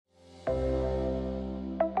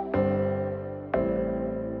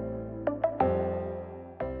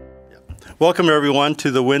Welcome everyone to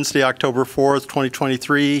the Wednesday, October 4th,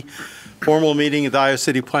 2023 formal meeting of the Iowa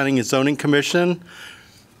City Planning and Zoning Commission.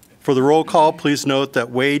 For the roll call, please note that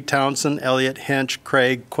Wade, Townsend, Elliott, Hench,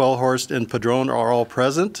 Craig, Quellhorst, and Padron are all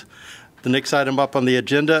present. The next item up on the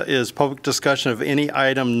agenda is public discussion of any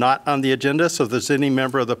item not on the agenda. So if there's any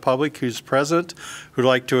member of the public who's present who'd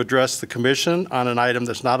like to address the commission on an item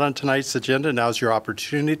that's not on tonight's agenda, now's your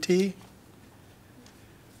opportunity.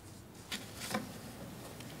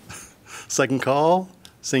 Second call.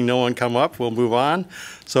 Seeing no one come up, we'll move on.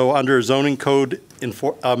 So under zoning code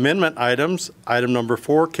amendment items, item number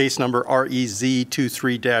 4, case number REZ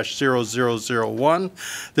 23-0001.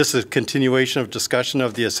 This is a continuation of discussion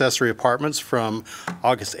of the accessory apartments from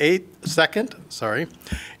August 2nd,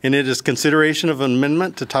 and it is consideration of an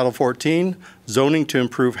amendment to Title 14, zoning to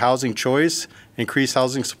improve housing choice, increase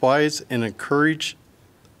housing supplies, and encourage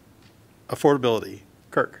affordability.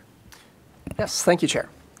 Kirk. Yes, thank you, Chair.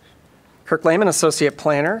 Kirk Lehman, Associate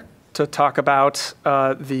Planner, to talk about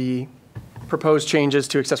the proposed changes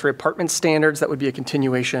to accessory apartment standards. That would be a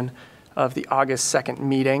continuation of the August 2nd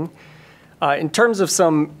meeting. In terms of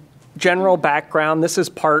some general background, this is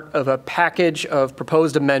part of a package of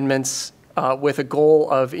proposed amendments with a goal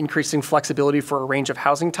of increasing flexibility for a range of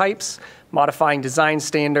housing types, modifying design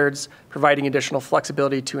standards, providing additional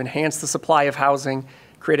flexibility to enhance the supply of housing,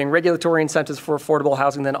 creating regulatory incentives for affordable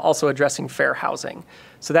housing, then also addressing fair housing.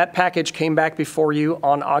 So that package came back before you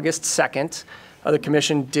on August 2nd. The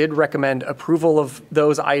Commission did recommend approval of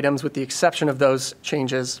those items with the exception of those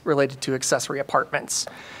changes related to accessory apartments.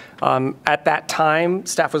 At that time,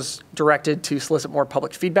 staff was directed to solicit more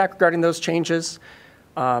public feedback regarding those changes,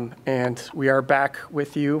 and we are back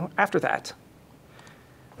with you after that.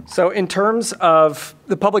 So in terms of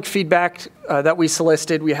the public feedback that we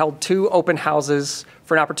solicited, we held 2 open houses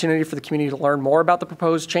for an opportunity for the community to learn more about the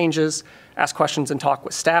proposed changes, ask questions and talk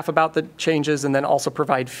with staff about the changes, and then also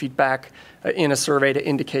provide feedback in a survey to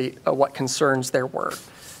indicate what concerns there were.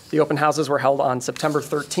 The open houses were held on September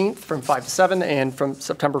 13th from 5 to 7 and from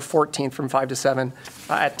September 14th from 5 to 7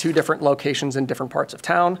 at 2 different locations in different parts of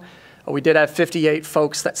town. We did have 58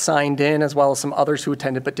 folks that signed in, as well as some others who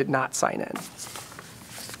attended but did not sign in.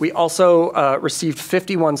 We also received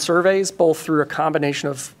 51 surveys, both through a combination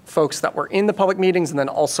of folks that were in the public meetings and then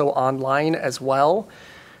also online as well.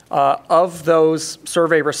 Of those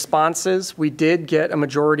survey responses, we did get a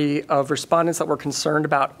majority of respondents that were concerned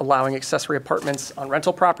about allowing accessory apartments on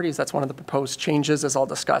rental properties. That's one of the proposed changes, as I'll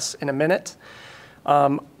discuss in a minute.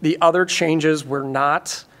 The other changes were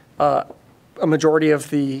not, a majority of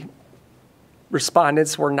the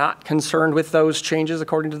respondents were not concerned with those changes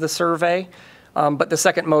according to the survey. But the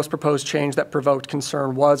second most proposed change that provoked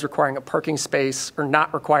concern was requiring a parking space or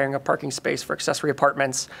not requiring a parking space for accessory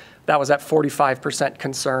apartments. That was at 45%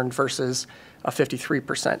 concerned versus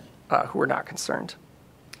 53% who were not concerned.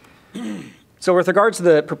 So with regards to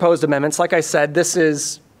the proposed amendments, like I said, this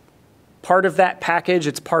is part of that package.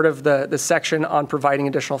 It's part of the section on providing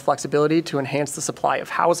additional flexibility to enhance the supply of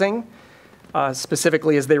housing,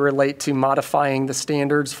 specifically as they relate to modifying the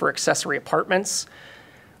standards for accessory apartments.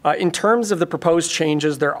 In terms of the proposed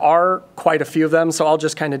changes, there are quite a few of them, so I'll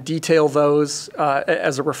just kind of detail those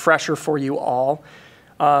as a refresher for you all.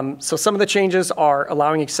 So some of the changes are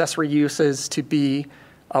allowing accessory uses to be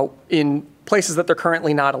in places that they're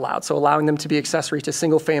currently not allowed, so allowing them to be accessory to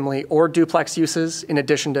single-family or duplex uses in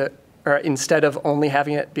addition to, or instead of only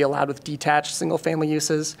having it be allowed with detached single-family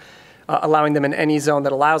uses, allowing them in any zone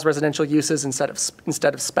that allows residential uses instead of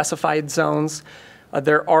specified zones.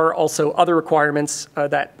 There are also other requirements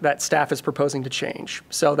that staff is proposing to change.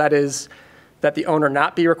 So that is that the owner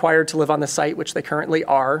not be required to live on the site, which they currently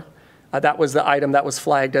are. That was the item that was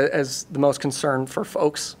flagged as the most concern for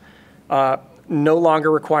folks. No longer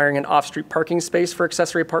requiring an off-street parking space for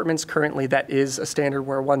accessory apartments. Currently, that is a standard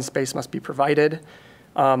where 1 space must be provided.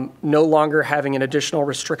 No longer having an additional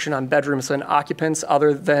restriction on bedrooms and occupants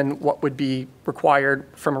other than what would be required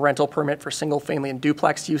from a rental permit for single-family and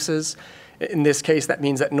duplex uses. In this case, that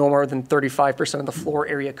means that no more than 35% of the floor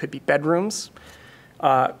area could be bedrooms.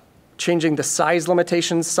 Changing the size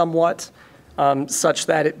limitations somewhat, such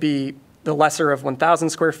that it be the lesser of 1,000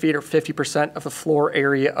 square feet or 50% of the floor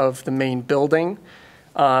area of the main building.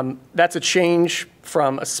 That's a change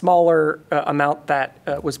from a smaller amount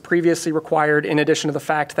that was previously required, in addition to the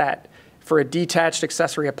fact that for a detached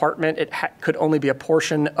accessory apartment, it could only be a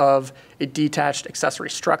portion of a detached accessory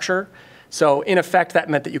structure. So in effect, that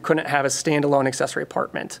meant that you couldn't have a standalone accessory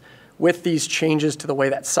apartment. With these changes to the way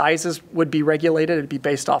that sizes would be regulated, it'd be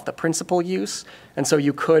based off the principal use. And so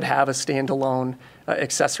you could have a standalone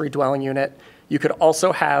accessory dwelling unit. You could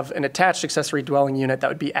also have an attached accessory dwelling unit that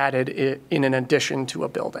would be added in an addition to a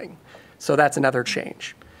building. So that's another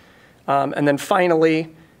change. And then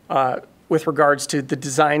finally, with regards to the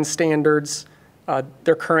design standards,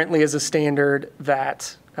 there currently is a standard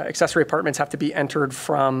that accessory apartments have to be entered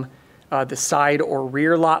from the side or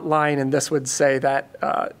rear lot line, and this would say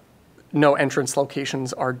that no entrance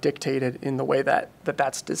locations are dictated in the way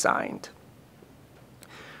that's designed.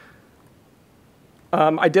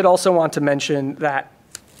 I did also want to mention that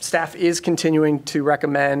staff is continuing to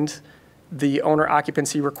recommend the owner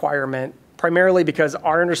occupancy requirement, primarily because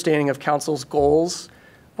our understanding of council's goals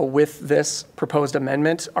with this proposed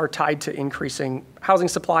amendment are tied to increasing housing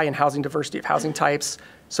supply and housing diversity of housing types.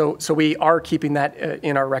 So we are keeping that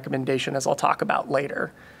in our recommendation, as I'll talk about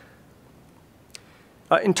later.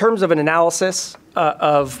 In terms of an analysis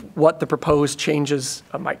of what the proposed changes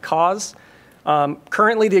might cause,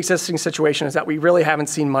 currently the existing situation is that we really haven't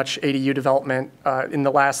seen much ADU development in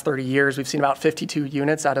the last 30 years. We've seen about 52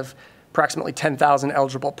 units out of approximately 10,000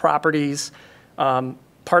 eligible properties.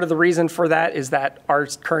 Part of the reason for that is that our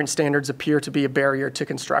current standards appear to be a barrier to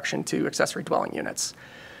construction to accessory dwelling units.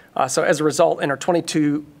 So as a result, in our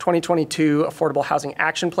 2022 Affordable Housing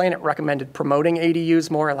Action Plan, it recommended promoting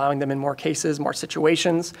ADUs more, allowing them in more cases, more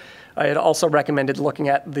situations. It also recommended looking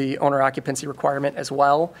at the owner occupancy requirement as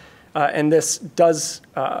well. And this does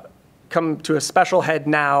come to a special head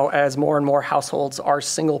now as more and more households are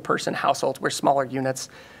single-person households where smaller units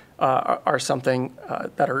are something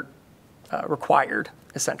that are required,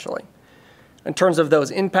 essentially. In terms of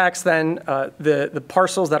those impacts then, the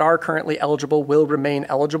parcels that are currently eligible will remain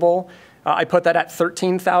eligible. I put that at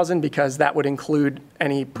 13,000 because that would include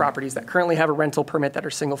any properties that currently have a rental permit that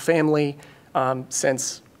are single family,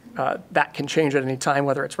 since that can change at any time,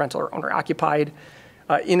 whether it's rental or owner occupied.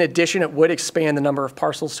 In addition, it would expand the number of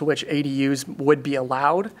parcels to which ADUs would be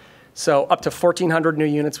allowed. So up to 1,400 new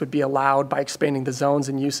units would be allowed by expanding the zones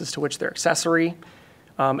and uses to which they're accessory.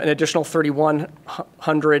 An additional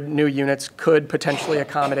 3,100 new units could potentially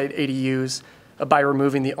accommodate ADUs by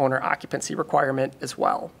removing the owner occupancy requirement as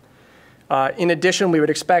well. In addition, we would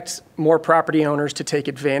expect more property owners to take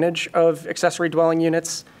advantage of accessory dwelling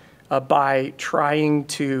units by trying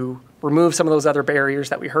to remove some of those other barriers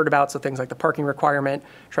that we heard about, so things like the parking requirement,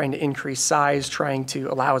 trying to increase size, trying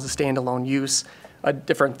to allow as a standalone use,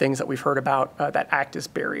 different things that we've heard about that act as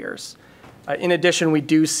barriers. In addition, we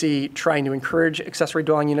do see trying to encourage accessory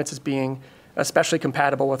dwelling units as being especially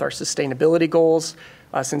compatible with our sustainability goals,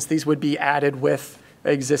 since these would be added with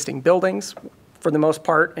existing buildings for the most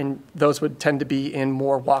part, and those would tend to be in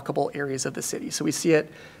more walkable areas of the city. So we see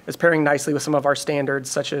it as pairing nicely with some of our standards,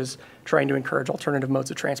 such as trying to encourage alternative modes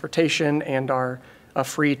of transportation and our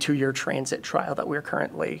free 2-year transit trial that we're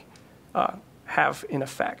currently have in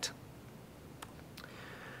effect.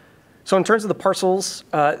 So in terms of the parcels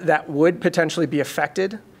that would potentially be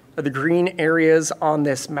affected, the green areas on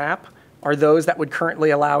this map are those that would currently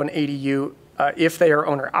allow an ADU if they are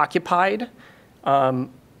owner occupied.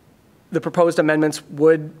 The proposed amendments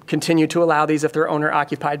would continue to allow these if they're owner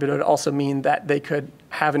occupied, but it would also mean that they could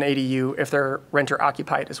have an ADU if they're renter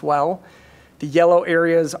occupied as well. The yellow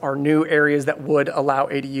areas are new areas that would allow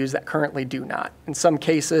ADUs that currently do not. In some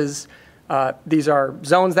cases, these are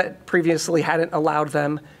zones that previously hadn't allowed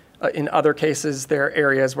them. In other cases, there are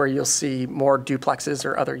areas where you'll see more duplexes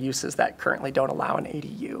or other uses that currently don't allow an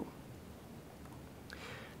ADU.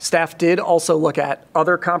 Staff did also look at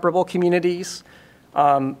other comparable communities.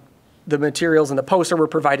 The materials in the poster were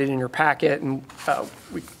provided in your packet, and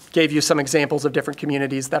we gave you some examples of different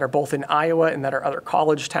communities that are both in Iowa and that are other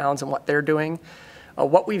college towns and what they're doing.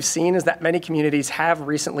 What we've seen is that many communities have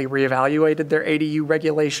recently reevaluated their ADU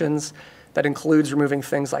regulations. That includes removing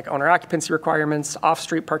things like owner occupancy requirements,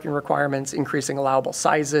 off-street parking requirements, increasing allowable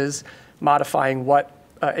sizes, modifying what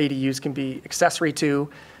ADUs can be accessory to.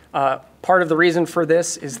 Part of the reason for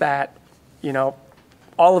this is that,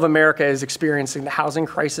 all of America is experiencing the housing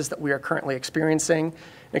crisis that we are currently experiencing.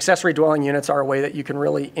 And accessory dwelling units are a way that you can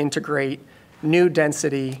really integrate new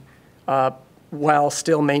density while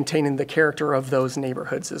still maintaining the character of those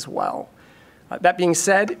neighborhoods as well. That being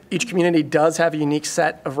said, each community does have a unique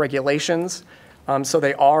set of regulations, so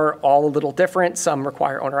they are all a little different. Some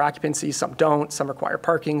require owner occupancy, some don't. Some require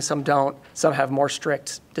parking, some don't. Some have more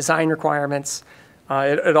strict design requirements.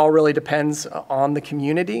 It all really depends on the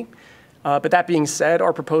community. But that being said,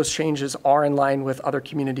 our proposed changes are in line with other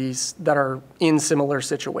communities that are in similar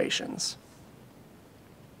situations.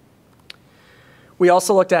 We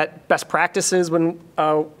also looked at best practices when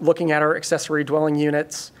looking at our accessory dwelling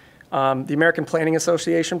units. The American Planning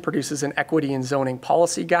Association produces an equity and zoning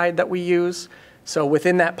policy guide that we use. So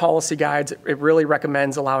within that policy guide, it really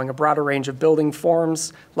recommends allowing a broader range of building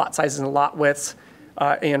forms, lot sizes and lot widths,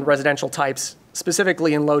 and residential types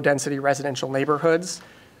specifically in low-density residential neighborhoods.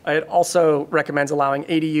 It also recommends allowing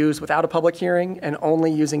ADUs without a public hearing and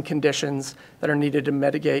only using conditions that are needed to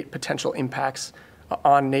mitigate potential impacts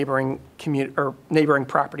on neighboring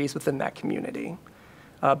properties within that community.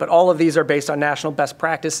 But all of these are based on national best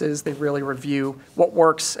practices. They really review what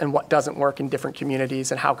works and what doesn't work in different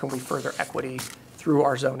communities and how can we further equity through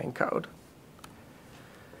our zoning code.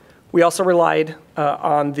 We also relied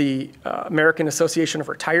on the American Association of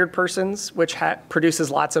Retired Persons, which produces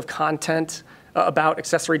lots of content about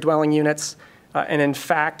accessory dwelling units. And in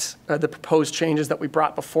fact, the proposed changes that we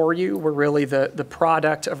brought before you were really the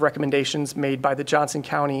product of recommendations made by the Johnson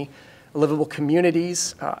County Livable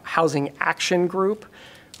Communities Housing Action Group.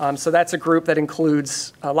 So that's a group that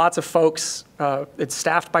includes lots of folks. It's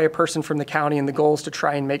staffed by a person from the county, and the goal is to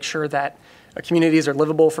try and make sure that communities are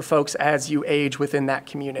livable for folks as you age within that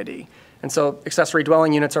community. And so accessory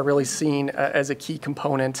dwelling units are really seen as a key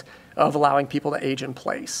component of allowing people to age in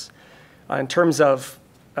place. In terms of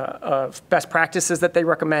best practices that they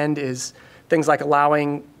recommend is things like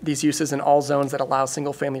allowing these uses in all zones that allow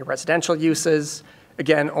single-family residential uses,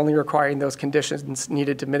 again, only requiring those conditions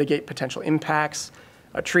needed to mitigate potential impacts,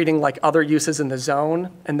 treating like other uses in the zone,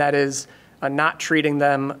 and that is not treating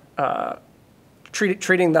them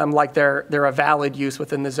treating them like they're a valid use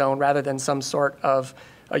within the zone rather than some sort of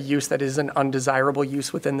a use that is an undesirable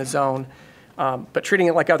use within the zone. But treating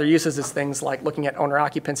it like other uses is things like looking at owner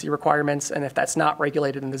occupancy requirements, and if that's not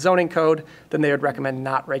regulated in the zoning code, then they would recommend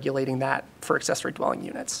not regulating that for accessory dwelling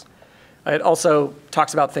units. It also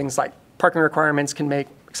talks about things like parking requirements can make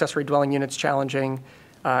accessory dwelling units challenging,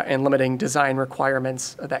 and limiting design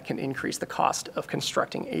requirements that can increase the cost of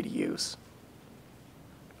constructing ADUs.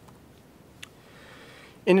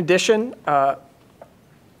 In addition,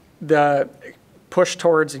 the push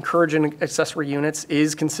towards encouraging accessory units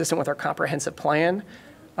is consistent with our comprehensive plan.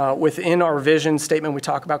 Within our vision statement, we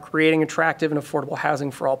talk about creating attractive and affordable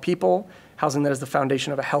housing for all people, housing that is the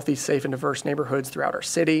foundation of a healthy, safe, and diverse neighborhoods throughout our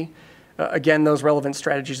city. Again, those relevant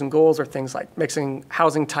strategies and goals are things like mixing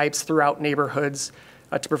housing types throughout neighborhoods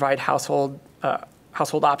to provide household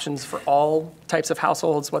options for all types of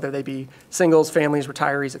households, whether they be singles, families,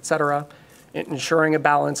 retirees, et cetera. Ensuring a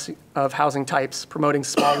balance of housing types, promoting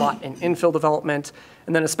small lot and infill development,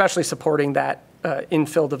 and then especially supporting that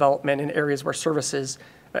infill development in areas where services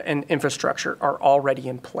and infrastructure are already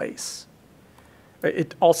in place.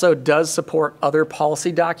 It also does support other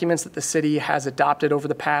policy documents that the city has adopted over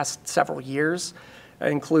the past several years. It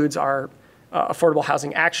includes our affordable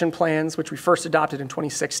housing action plans, which we first adopted in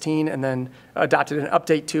 2016 and then adopted an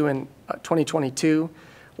update to in 2022.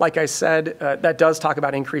 Like I said, that does talk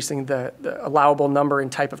about increasing the allowable number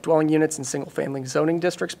and type of dwelling units in single-family zoning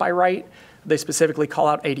districts by right. They specifically call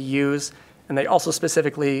out ADUs, and they also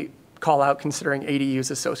specifically call out considering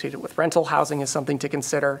ADUs associated with rental housing as something to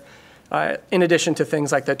consider, in addition to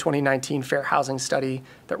things like the 2019 Fair Housing Study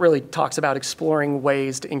that really talks about exploring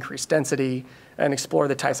ways to increase density and explore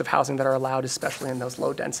the types of housing that are allowed, especially in those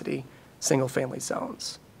low-density single-family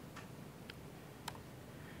zones.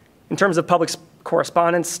 In terms of public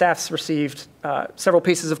correspondence, staff's received several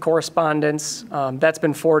pieces of correspondence. That's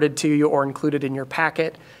been forwarded to you or included in your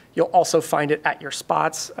packet. You'll also find it at your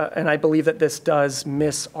spots. And I believe that this does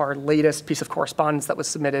miss our latest piece of correspondence that was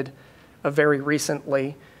submitted very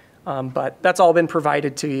recently. But that's all been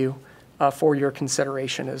provided to you for your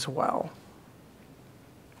consideration as well.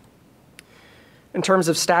 In terms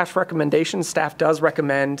of staff recommendations, staff does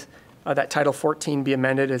recommend that Title 14 be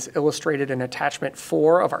amended as illustrated in Attachment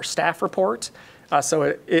 4 of our staff report.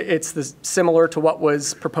 So it's similar to what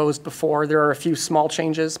was proposed before. There are a few small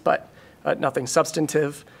changes, but nothing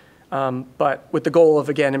substantive. But with the goal of,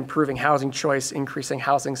 again, improving housing choice, increasing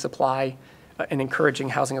housing supply, and encouraging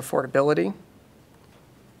housing affordability.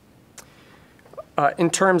 In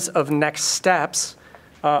terms of next steps,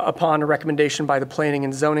 upon a recommendation by the Planning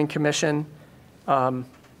and Zoning Commission,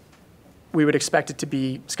 we would expect it to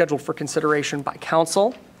be scheduled for consideration by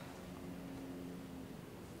council.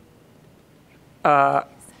 Oh,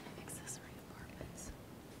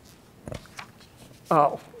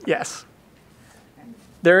 yes.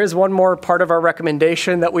 There is one more part of our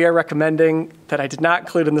recommendation that we are recommending that I did not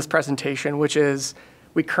include in this presentation, which is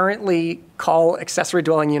we currently call accessory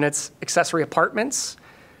dwelling units accessory apartments.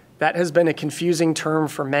 That has been a confusing term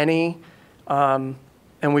for many, and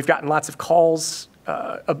we've gotten lots of calls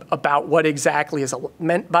about what exactly is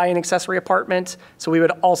meant by an accessory apartment. So we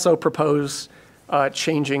would also propose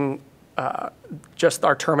changing just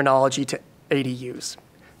our terminology to ADUs.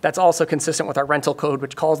 That's also consistent with our rental code,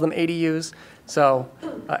 which calls them ADUs. So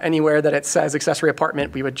anywhere that it says accessory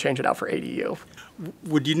apartment, we would change it out for ADU.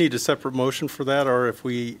 Would you need a separate motion for that, or if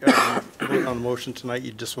we vote on the motion tonight,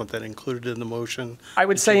 you just want that included in the motion? I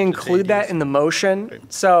would say include that in the motion. Okay.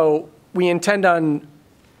 So we intend on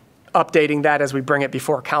updating that as we bring it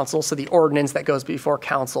before council. So the ordinance that goes before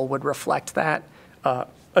council would reflect that,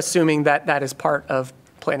 assuming that that is part of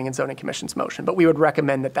Planning and Zoning Commission's motion. But we would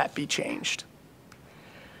recommend that that be changed.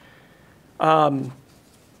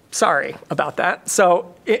 Sorry about that.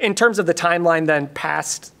 So in terms of the timeline then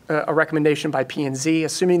past a recommendation by P&Z,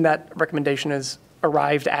 assuming that recommendation is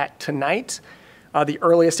arrived at tonight, the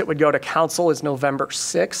earliest it would go to council is November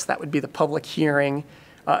 6th. That would be the public hearing.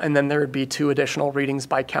 And then there would be 2 additional readings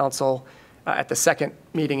by council at the second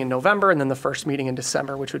meeting in November and then the first meeting in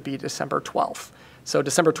December, which would be December 12th. So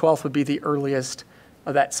December 12th would be the earliest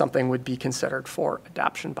that something would be considered for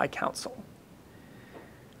adoption by council.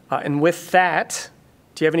 And with that,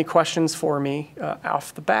 do you have any questions for me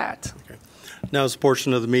off the bat? Okay. Now is a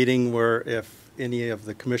portion of the meeting where if any of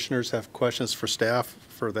the commissioners have questions for staff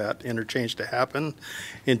for that interchange to happen.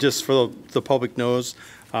 And just so the public knows,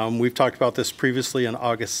 we've talked about this previously on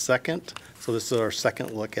August 2nd, so this is our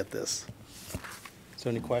second look at this. So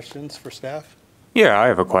any questions for staff? Yeah, I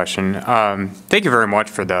have a question. Thank you very much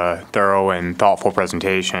for the thorough and thoughtful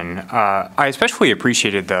presentation. I especially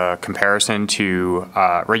appreciated the comparison to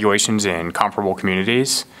regulations in comparable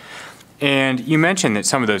communities. And you mentioned that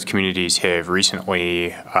some of those communities have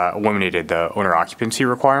recently eliminated the owner occupancy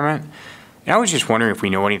requirement. And I was just wondering if we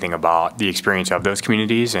know anything about the experience of those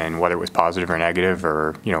communities and whether it was positive or negative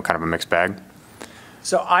or, kind of a mixed bag.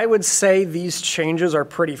 So I would say these changes are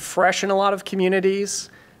pretty fresh in a lot of communities.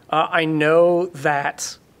 I know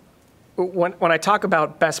that when I talk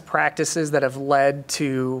about best practices that have led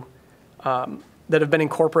to, that have been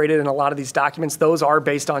incorporated in a lot of these documents, those are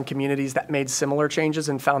based on communities that made similar changes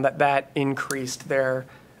and found that that increased their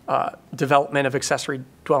development of accessory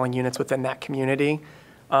dwelling units within that community.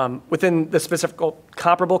 Within the specific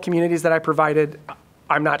comparable communities that I provided,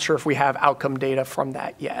 I'm not sure if we have outcome data from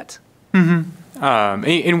that yet.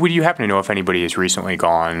 And would you happen to know if anybody has recently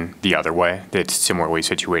gone the other way that's similarly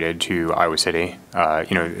situated to Iowa City?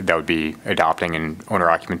 That would be adopting an owner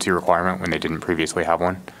occupancy requirement when they didn't previously have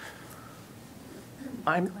one?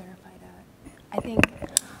 I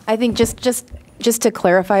think just to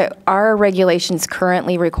clarify, our regulations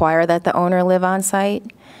currently require that the owner live on site.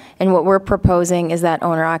 And what we're proposing is that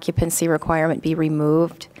owner occupancy requirement be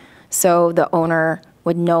removed. So the owner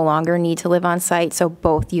would no longer need to live on site, so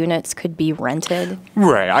both units could be rented.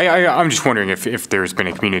 Right. I'm just wondering if there's been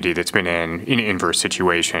a community that's been in an inverse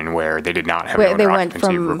situation where they did not have an owner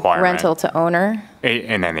occupancy requirement. They went from rental to owner?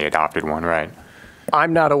 And then they adopted one, right?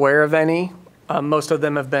 I'm not aware of any. Most of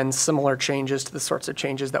them have been similar changes to the sorts of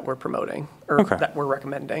changes that we're promoting or that we're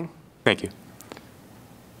recommending. Thank you.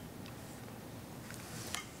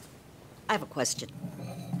 I have a question.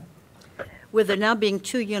 With there now being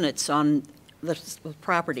 2 units on the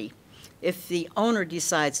property, if the owner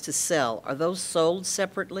decides to sell, are those sold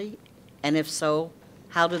separately? And if so,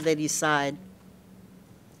 how do they decide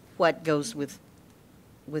what goes with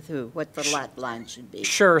who, what the lot line should be?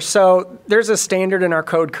 Sure. So there's a standard in our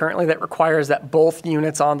code currently that requires that both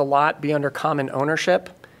units on the lot be under common ownership.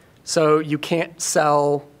 So you can't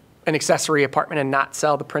sell an accessory apartment and not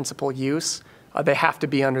sell the principal use. They have to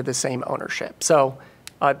be under the same ownership. So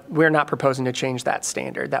we're not proposing to change that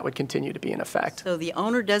standard. That would continue to be in effect. So the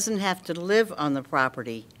owner doesn't have to live on the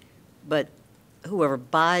property, but whoever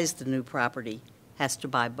buys the new property has to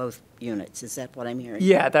buy both units. Is that what I'm hearing?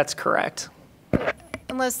 Yeah, that's correct.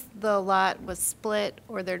 Unless the lot was split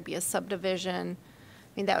or there'd be a subdivision,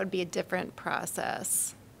 that would be a different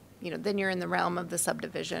process. Then you're in the realm of the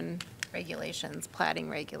subdivision regulations, platting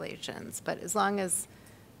regulations. But as long as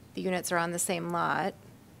the units are on the same lot,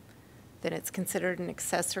 then it's considered an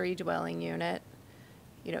accessory dwelling unit.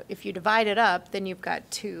 If you divide it up, then you've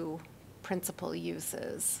got 2 principal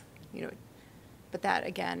uses. But that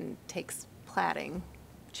again takes platting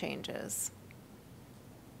changes.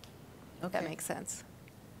 Okay. That makes sense.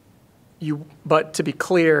 But to be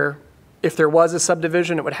clear, if there was a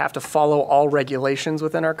subdivision, it would have to follow all regulations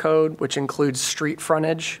within our code, which includes street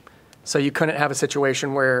frontage. So you couldn't have a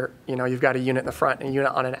situation where, you've got a unit in the front and a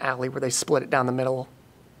unit on an alley where they split it down the middle.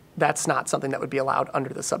 That's not something that would be allowed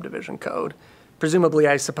under the subdivision code. Presumably,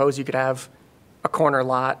 I suppose you could have a corner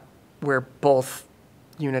lot where both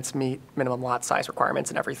units meet minimum lot size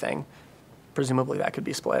requirements and everything. Presumably, that could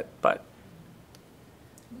be split, but.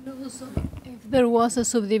 If there was a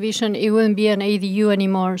subdivision, it wouldn't be an ADU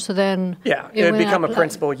anymore, so then. Yeah, it would become a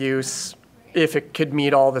principal use, if it could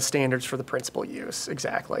meet all the standards for the principal use,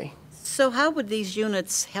 exactly. So how would these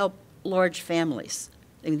units help large families?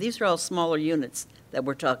 I mean, these are all smaller units that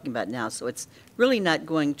we're talking about now, so it's really not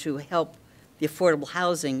going to help the affordable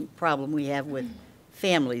housing problem we have with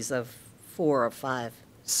families of 4 or 5.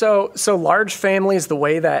 So large families, the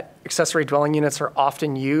way that accessory dwelling units are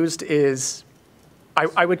often used is,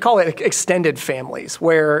 I would call it extended families,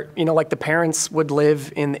 where, like the parents would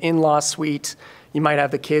live in the in-law suite. You might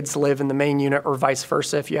have the kids live in the main unit, or vice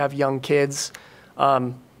versa if you have young kids.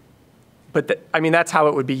 That's how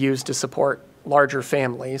it would be used to support larger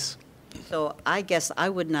families. So I guess I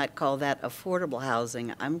would not call that affordable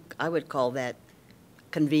housing. I would call that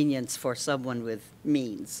convenience for someone with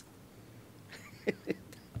means.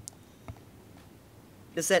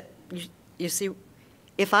 Is that, you see,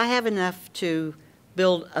 if I have enough to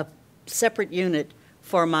build a separate unit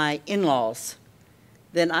for my in-laws,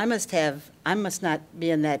 then I must not be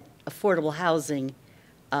in that affordable housing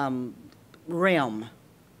realm.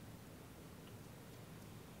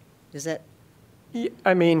 Is that?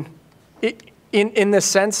 In the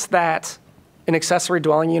sense that an accessory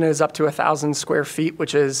dwelling unit is up to 1,000 square feet,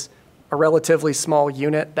 which is a relatively small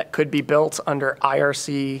unit that could be built under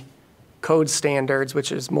IRC code standards,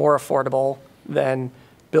 which is more affordable than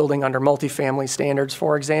building under multifamily standards,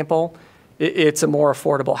 for example. It's a more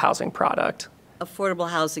affordable housing product. Affordable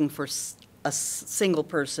housing for a single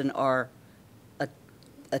person or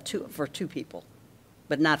for 2 people,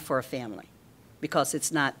 but not for a family, because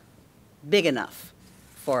it's not big enough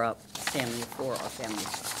for a family of 4 or family of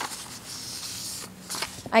 5.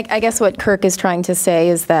 I guess what Kirk is trying to say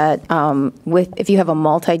is that if you have a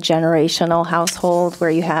multi-generational household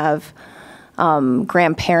where you have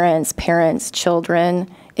grandparents, parents, children,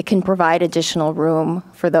 it can provide additional room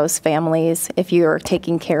for those families. If you're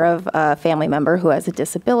taking care of a family member who has a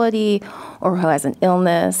disability or who has an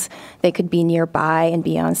illness, they could be nearby and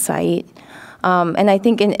be on site. And I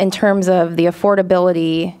think in terms of the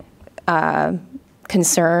affordability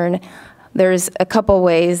concern, there's a couple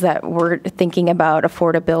ways that we're thinking about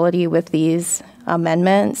affordability with these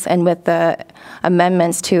amendments. And with the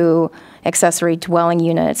amendments to accessory dwelling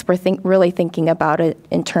units, we're really thinking about it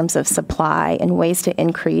in terms of supply and ways to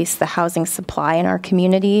increase the housing supply in our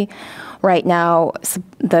community. Right now,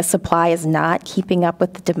 the supply is not keeping up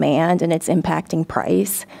with the demand, and it's impacting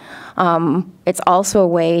price. It's also a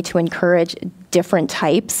way to encourage different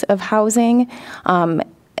types of housing.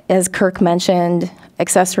 As Kirk mentioned,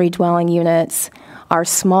 accessory dwelling units are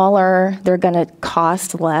smaller, they're going to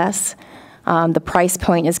cost less. The price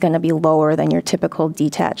point is going to be lower than your typical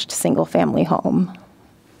detached single-family home.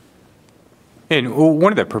 And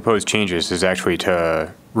one of the proposed changes is actually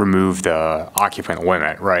to remove the occupant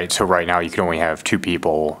limit, right? So right now you can only have 2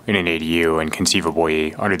 people in an ADU, and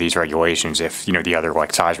conceivably under these regulations, if the other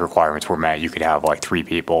size requirements were met, you could have 3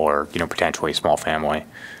 people or potentially a small family.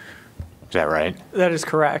 Is that right? That is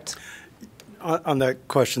correct. On that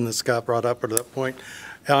question that Scott brought up, or to that point,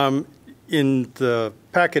 in the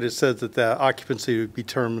packet, it says that the occupancy would be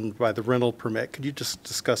determined by the rental permit. Could you just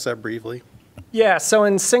discuss that briefly? Yeah, so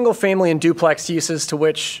in single-family and duplex uses to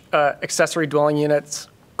which accessory dwelling units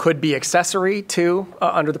could be accessory to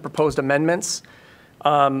under the proposed amendments,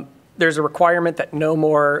 there's a requirement that no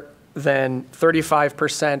more than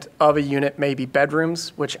 35% of a unit may be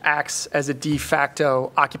bedrooms, which acts as a de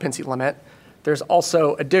facto occupancy limit. There's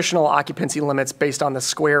also additional occupancy limits based on the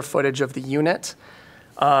square footage of the unit.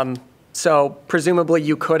 So presumably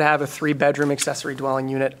you could have a 3-bedroom accessory dwelling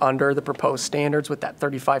unit under the proposed standards with that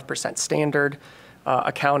 35% standard,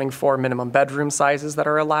 accounting for minimum bedroom sizes that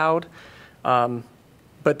are allowed.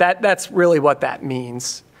 But that's really what that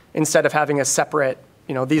means. Instead of having a separate,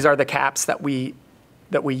 these are the caps that we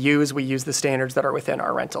use the standards that are within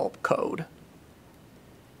our rental code.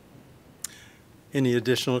 Any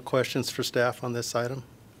additional questions for staff on this item?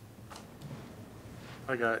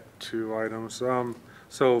 I got 2 items.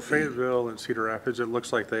 So Fayetteville and Cedar Rapids, it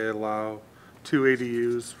looks like they allow 2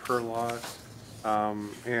 ADUs per lot.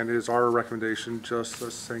 And is our recommendation just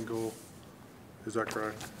a single? Is that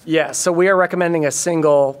correct? Yeah, so we are recommending a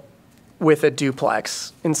single with a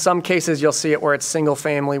duplex. In some cases, you'll see it where it's single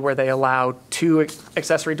family, where they allow 2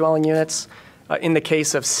 accessory dwelling units. In the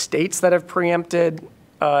case of states that have preempted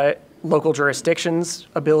local jurisdictions'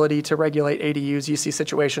 ability to regulate ADUs, you see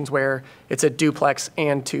situations where it's a duplex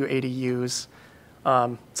and 2 ADUs.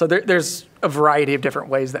 So there's a variety of different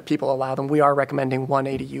ways that people allow them. We are recommending 1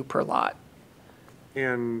 ADU per lot.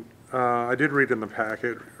 And I did read in the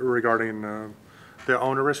packet regarding the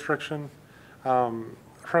owner restriction. From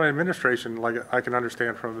administration, I can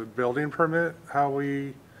understand from the building permit how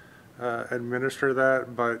we administer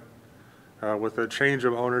that, but with the change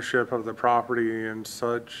of ownership of the property and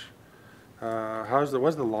such, what's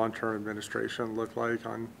the long-term administration look like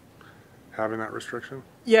on having that restriction?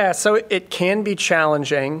 Yeah, so it can be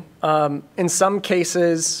challenging. In some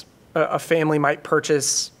cases, a family might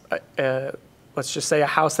purchase, let's just say, a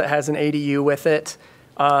house that has an ADU with it.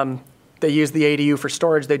 They use the ADU for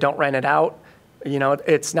storage. They don't rent it out. You know,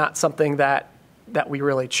 it's not something that we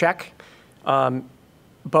really check.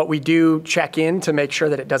 But we do check in to make sure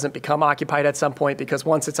that it doesn't become occupied at some point, because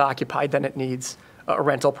once it's occupied, then it needs a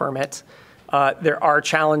rental permit. There are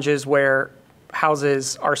challenges where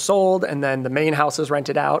houses are sold and then the main house is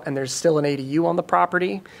rented out and there's still an ADU on the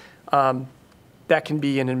property. That can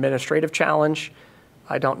be an administrative challenge.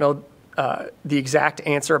 I don't know the exact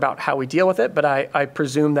answer about how we deal with it, but I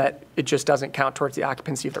presume that it just doesn't count towards the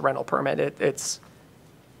occupancy of the rental permit. It's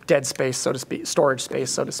dead space, so to speak, storage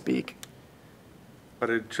space, so to speak. But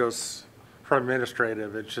it just, for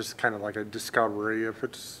administrative, it's just kind of like a discovery if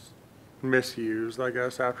it's misused, I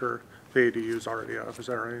guess, after the ADU's already up. Is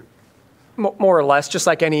that right? More or less, just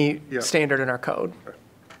like any standard in our code.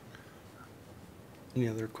 Any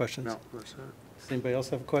other questions? No, that's it. Does anybody else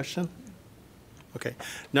have a question? Okay.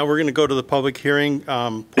 Now we're going to go to the public hearing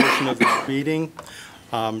portion of the meeting.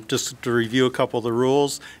 Just to review a couple of the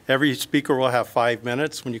rules. Every speaker will have 5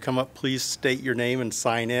 minutes. When you come up, please state your name and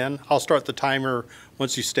sign in. I'll start the timer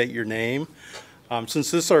once you state your name.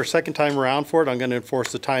 Since this is our second time around for it, I'm going to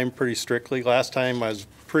enforce the time pretty strictly. Last time I was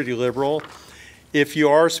pretty liberal. If you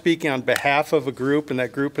are speaking on behalf of a group and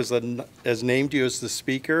that group has named you as the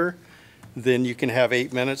speaker, then you can have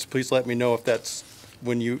 8 minutes. Please let me know if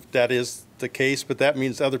that is the case, but that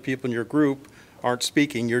means other people in your group aren't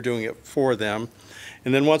speaking. You're doing it for them.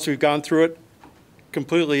 And then once we've gone through it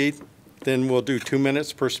completely, then we'll do 2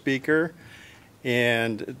 minutes per speaker.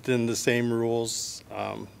 And then the same rules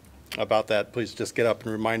about that. Please just get up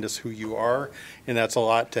and remind us who you are. And that's a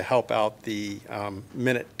lot to help out the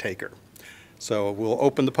minute taker. So we'll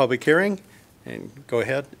open the public hearing and go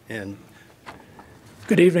ahead and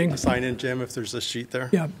good evening. Sign in, Jim, if there's a sheet there.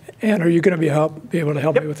 Yeah. Ann, are you going to be able to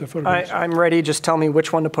help me with the photographs? I'm ready. Just tell me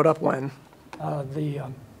which one to put up when.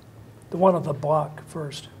 The one of the block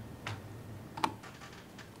first.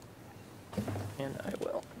 And I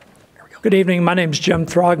will. There we go. Good evening. My name is Jim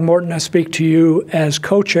Throgmorton. I speak to you as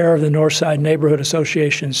co-chair of the Northside Neighborhood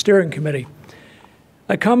Association Steering Committee.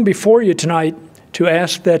 I come before you tonight to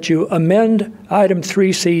ask that you amend item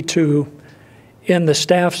 3C2 in the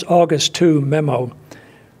staff's August 2 memo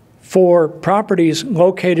for properties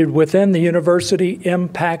located within the university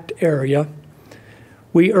impact area.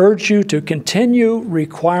 We urge you to continue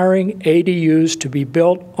requiring ADUs to be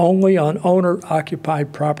built only on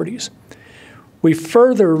owner-occupied properties. We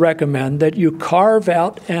further recommend that you carve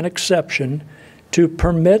out an exception to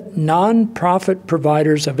permit nonprofit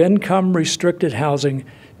providers of income-restricted housing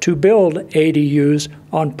to build ADUs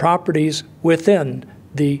on properties within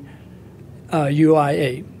the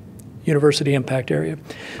UIA, University Impact Area.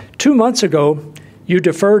 2 months ago, you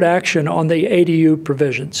deferred action on the ADU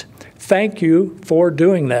provisions. Thank you for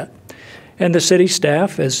doing that. And the city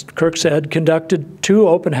staff, as Kirk said, conducted 2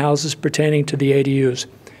 open houses pertaining to the ADUs.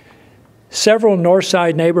 Several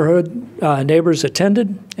Northside neighbors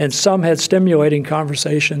attended, and some had stimulating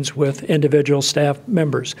conversations with individual staff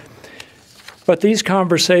members. But these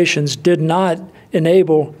conversations did not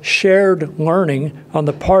enable shared learning on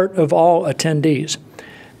the part of all attendees.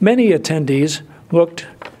 Many attendees looked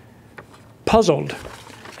puzzled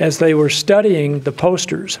as they were studying the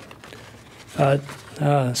posters.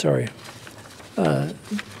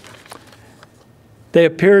 They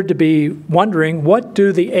appeared to be wondering, what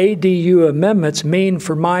do the ADU amendments mean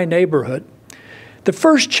for my neighborhood? The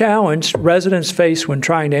first challenge residents face when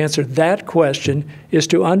trying to answer that question is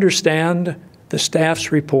to understand the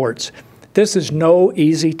staff's reports. This is no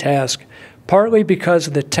easy task, partly because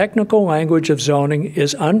the technical language of zoning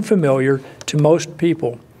is unfamiliar to most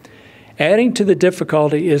people. Adding to the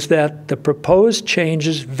difficulty is that the proposed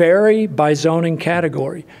changes vary by zoning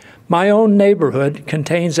category. My own neighborhood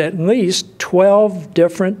contains at least 12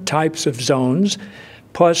 different types of zones,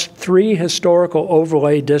 plus 3 historical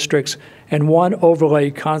overlay districts and 1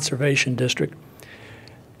 overlay conservation district.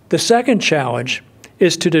 The second challenge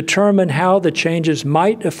is to determine how the changes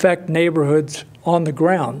might affect neighborhoods on the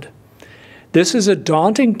ground. This is a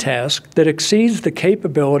daunting task that exceeds the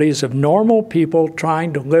capabilities of normal people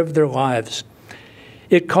trying to live their lives.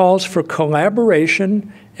 It calls for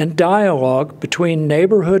collaboration and dialogue between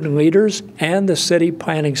neighborhood leaders and the city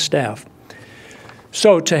planning staff.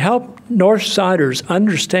 So to help Northsiders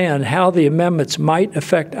understand how the amendments might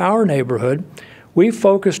affect our neighborhood, we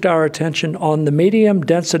focused our attention on the medium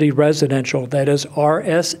density residential, that is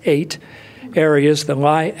RS8, areas that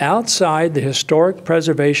lie outside the historic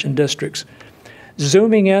preservation districts.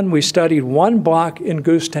 Zooming in, we studied one block in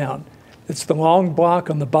Goosetown. It's the long block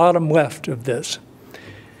on the bottom left of this.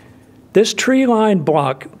 This tree-lined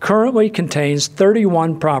block currently contains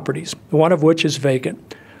 31 properties, one of which is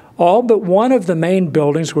vacant. All but one of the main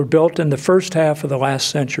buildings were built in the first half of the last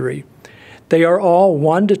century. They are all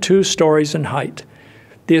 1 to 2 stories in height.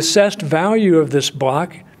 The assessed value of this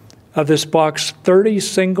block's 30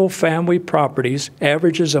 single-family properties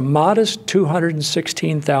averages a modest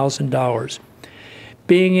 $216,000.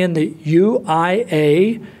 Being in the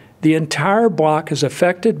UIA, the entire block is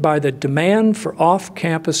affected by the demand for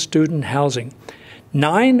off-campus student housing.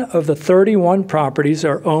 9 of the 31 properties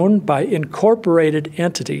are owned by incorporated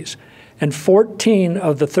entities, and 14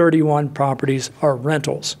 of the 31 properties are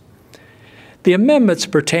rentals. The amendments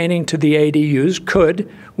pertaining to the ADUs could,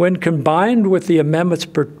 when combined with the amendments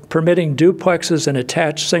permitting duplexes and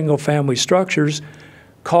attached single-family structures,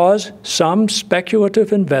 cause some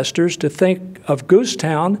speculative investors to think of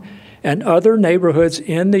Goosetown and other neighborhoods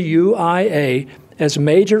in the UIA as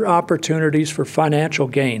major opportunities for financial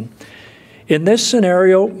gain. In this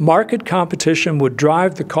scenario, market competition would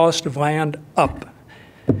drive the cost of land up.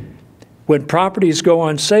 When properties go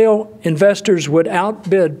on sale, investors would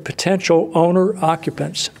outbid potential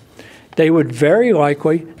owner-occupants. They would very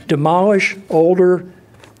likely demolish older,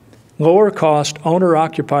 lower-cost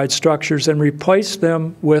owner-occupied structures and replace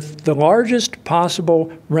them with the largest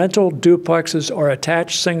possible rental duplexes or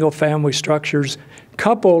attached single-family structures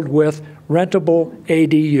coupled with rentable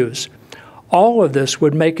ADUs. All of this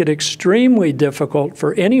would make it extremely difficult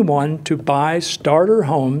for anyone to buy starter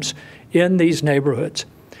homes in these neighborhoods.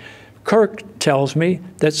 Kirk tells me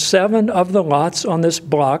that 7 of the lots on this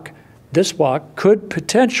block could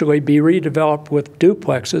potentially be redeveloped with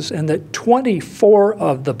duplexes, and that 24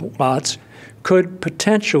 of the lots could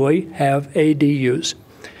potentially have ADUs.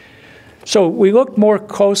 So we looked more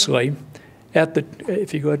closely at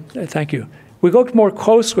thank you. We looked more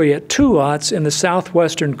closely at 2 lots in the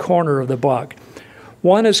southwestern corner of the block.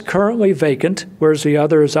 One is currently vacant, whereas the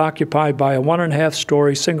other is occupied by a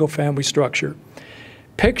 1.5-story single-family structure.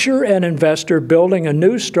 Picture an investor building a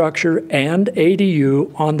new structure and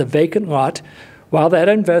ADU on the vacant lot, while that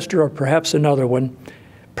investor, or perhaps another one,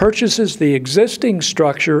 purchases the existing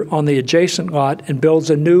structure on the adjacent lot and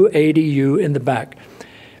builds a new ADU in the back.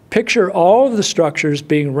 Picture all of the structures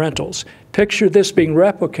being rentals. Picture this being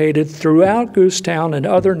replicated throughout Goosetown and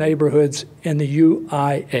other neighborhoods in the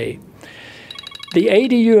UIA. The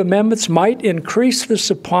ADU amendments might increase the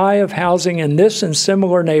supply of housing in this and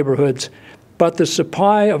similar neighborhoods, but the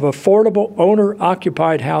supply of affordable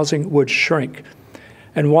owner-occupied housing would shrink.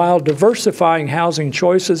 And while diversifying housing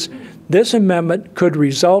choices, this amendment could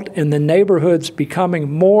result in the neighborhoods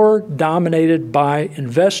becoming more dominated by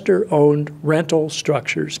investor-owned rental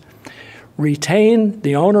structures. Retain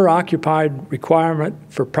the owner-occupied requirement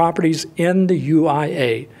for properties in the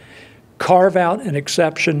UIA. Carve out an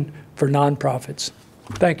exception for nonprofits.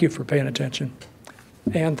 Thank you for paying attention.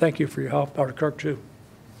 And thank you for your help, or Kirk too.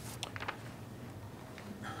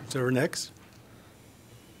 Is there next?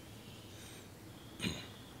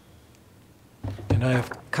 And I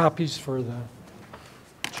have copies for the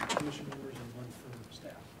commission members and one for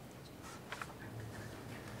staff.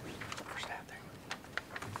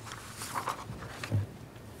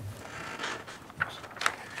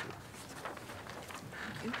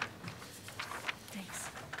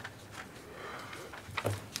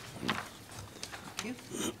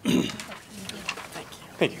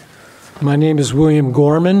 Thank you. My name is William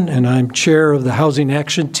Gorman, and I'm chair of the Housing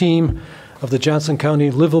Action Team of the Johnson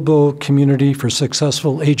County Livable Community for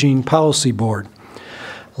Successful Aging Policy Board.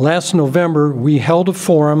 Last November, we held a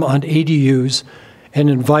forum on ADUs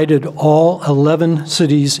and invited all 11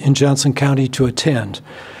 cities in Johnson County to attend.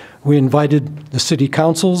 We invited the city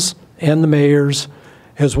councils and the mayors,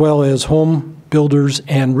 as well as home builders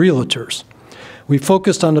and realtors. We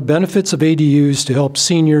focused on the benefits of ADUs to help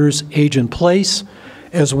seniors age in place,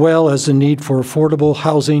 as well as the need for affordable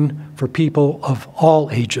housing for people of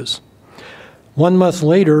all ages. 1 month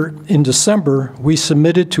later, in December, we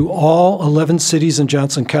submitted to all 11 cities in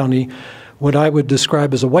Johnson County what I would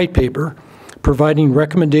describe as a white paper, providing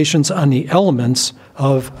recommendations on the elements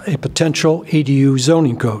of a potential ADU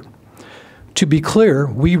zoning code. To be clear,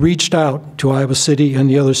 we reached out to Iowa City and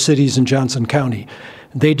the other cities in Johnson County.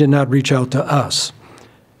 They did not reach out to us.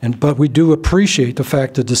 But we do appreciate the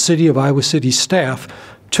fact that the City of Iowa City staff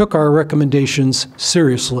took our recommendations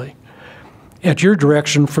seriously. At your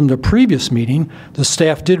direction from the previous meeting, the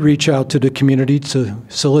staff did reach out to the community to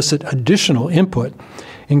solicit additional input,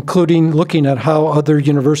 including looking at how other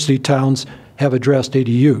university towns have addressed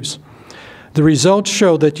ADUs. The results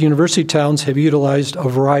show that university towns have utilized a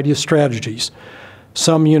variety of strategies.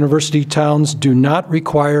 Some university towns do not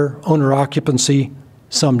require owner occupancy,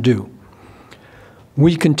 some do.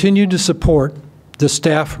 We continue to support the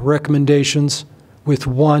staff recommendations with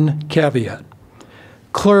one caveat.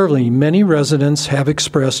 Clearly, many residents have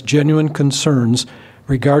expressed genuine concerns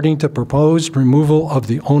regarding the proposed removal of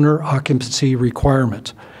the owner occupancy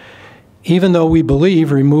requirement. Even though we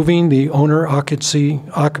believe removing the owner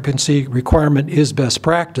occupancy requirement is best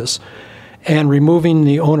practice, and removing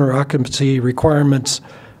the owner occupancy requirement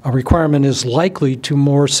is likely to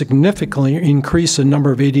more significantly increase the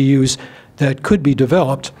number of ADUs that could be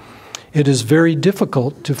developed, it is very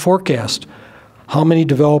difficult to forecast how many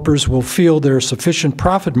developers will feel there is sufficient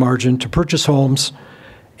profit margin to purchase homes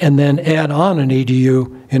and then add on an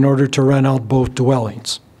ADU in order to rent out both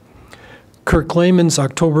dwellings. Kirk Lehman's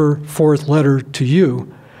October 4th letter to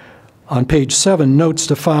you on page 7 notes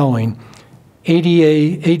the following: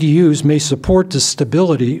 ADUs may support the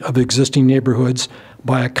stability of existing neighborhoods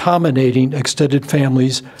by accommodating extended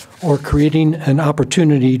families or creating an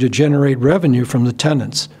opportunity to generate revenue from the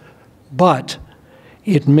tenants. But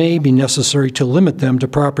it may be necessary to limit them to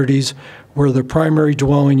properties where the primary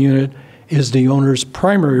dwelling unit is the owner's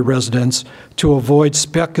primary residence to avoid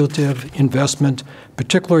speculative investment,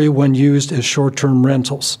 particularly when used as short-term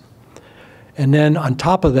rentals. And then on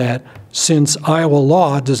top of that, since Iowa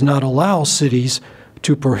law does not allow cities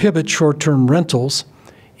to prohibit short-term rentals,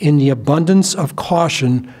 in the abundance of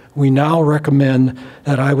caution, we now recommend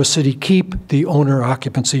that Iowa City keep the owner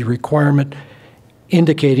occupancy requirement,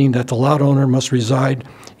 indicating that the lot owner must reside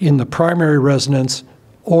in the primary residence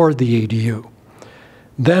or the ADU.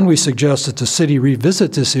 Then we suggest that the city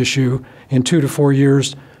revisit this issue in 2 to 4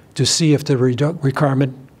 years to see if the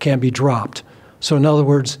requirement can be dropped. So in other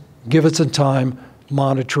words, give it some time,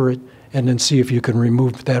 monitor it, and then see if you can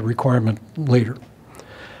remove that requirement later.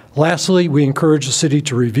 Lastly, we encourage the city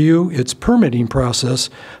to review its permitting process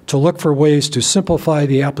to look for ways to simplify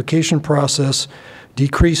the application process,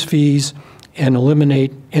 decrease fees, and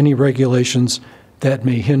eliminate any regulations that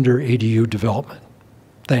may hinder ADU development.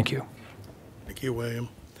 Thank you. Thank you, William.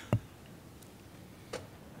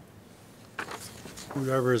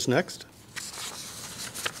 Whoever is next.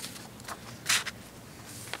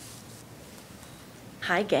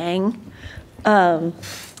 Hi, gang. I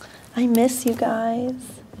miss you guys.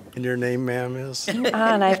 And your name, ma'am, is? And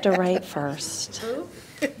I have to write first.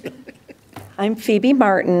 I'm Phoebe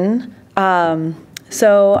Martin.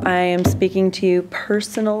 So I am speaking to you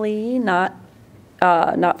personally, not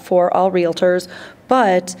for all realtors,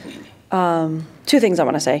 but 2 things I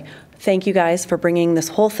want to say. Thank you guys for bringing this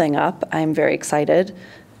whole thing up. I'm very excited.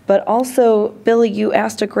 But also, Billy, you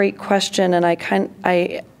asked a great question, and I kind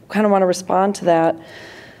of want to respond to that.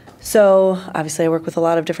 So obviously I work with a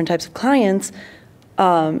lot of different types of clients,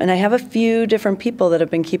 and I have a few different people that have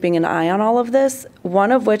been keeping an eye on all of this,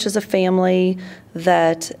 one of which is a family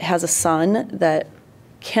that has a son that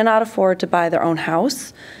cannot afford to buy their own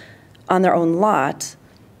house on their own lot.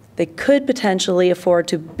 They could potentially afford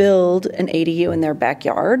to build an ADU in their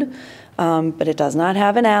backyard, but it does not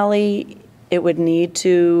have an alley. It'd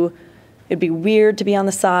be weird to be on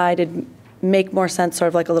the side. It'd make more sense sort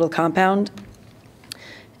of like a little compound.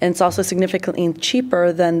 And it's also significantly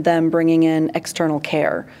cheaper than them bringing in external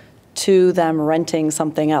care to them renting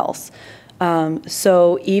something else.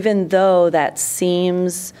 So even though that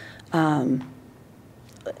seems kind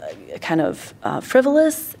of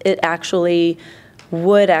frivolous, it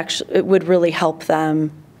would really help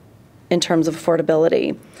them in terms of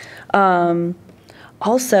affordability.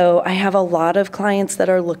 Also, I have a lot of clients that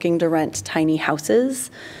are looking to rent tiny houses,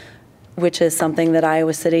 which is something that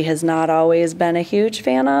Iowa City has not always been a huge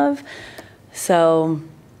fan of. So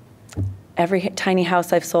every tiny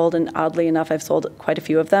house I've sold, and oddly enough, I've sold quite a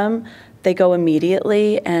few of them, they go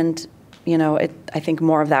immediately, and I think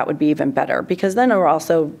more of that would be even better, because then we're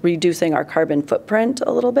also reducing our carbon footprint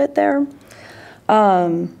a little bit there.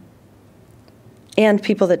 And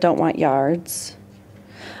people that don't want yards.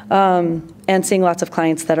 And seeing lots of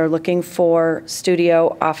clients that are looking for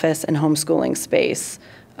studio, office, and homeschooling space.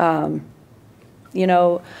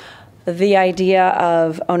 The idea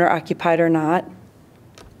of owner-occupied or not,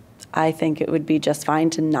 I think it would be just fine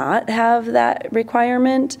to not have that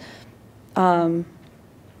requirement.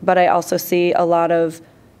 But I also see a lot of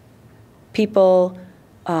people,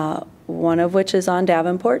 one of which is on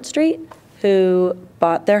Davenport Street, who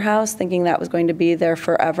bought their house thinking that was going to be their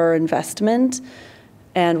forever investment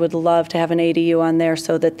and would love to have an ADU on there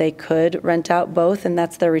so that they could rent out both, and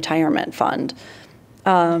that's their retirement fund.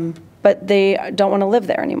 But they don't want to live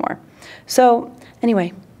there anymore. So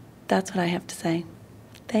anyway, that's what I have to say.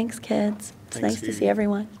 Thanks, kids. It's nice to see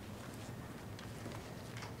everyone.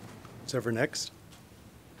 Is ever next?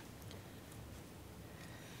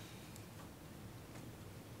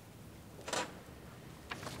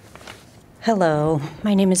 Hello,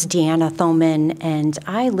 my name is Deanna Thoman, and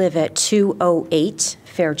I live at 208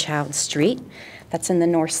 Fairchild Street. That's in the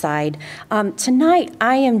north side. Tonight,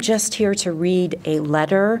 I am just here to read a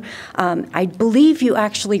letter. I believe you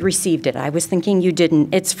actually received it. I was thinking you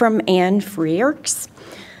didn't. It's from Anne Freerks.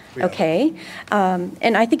 Okay,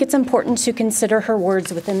 and I think it's important to consider her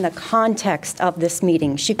words within the context of this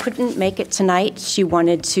meeting. She couldn't make it tonight. She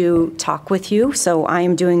wanted to talk with you, so I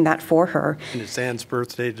am doing that for her. And it's Anne's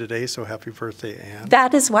birthday today, so happy birthday, Anne.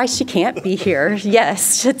 That is why she can't be here.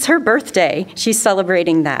 Yes, it's her birthday. She's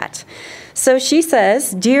celebrating that. So she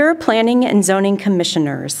says, "Dear Planning and Zoning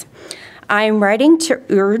Commissioners, I am writing to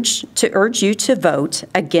urge you to vote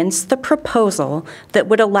against the proposal that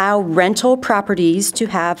would allow rental properties to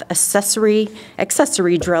have accessory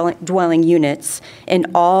dwelling units in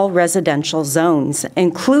all residential zones,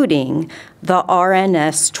 including the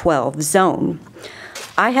RNS 12 zone.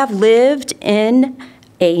 I have lived in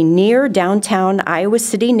a near downtown Iowa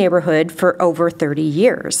City neighborhood for over 30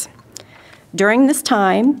 years. During this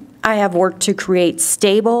time, I have worked to create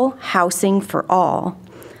stable housing for all.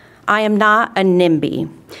 I am not a NIMBY.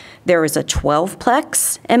 There is a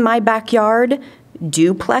 12-plex in my backyard,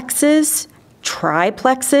 duplexes,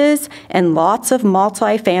 triplexes, and lots of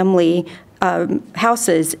multifamily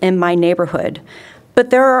houses in my neighborhood.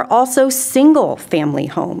 But there are also single-family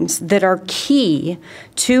homes that are key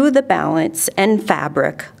to the balance and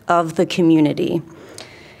fabric of the community.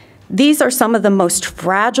 These are some of the most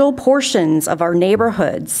fragile portions of our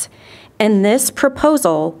neighborhoods, and this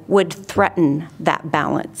proposal would threaten that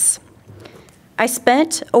balance. I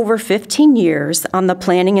spent over 15 years on the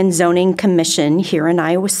Planning and Zoning Commission here in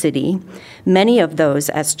Iowa City, many of those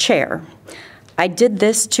as chair. I did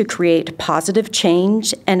this to create positive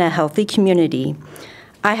change and a healthy community.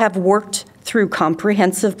 I have worked through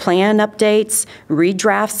comprehensive plan updates,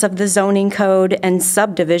 redrafts of the zoning code, and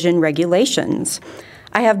subdivision regulations.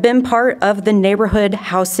 I have been part of the Neighborhood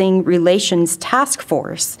Housing Relations Task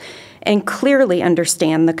Force and clearly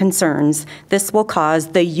understand the concerns this will cause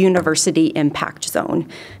the University Impact Zone.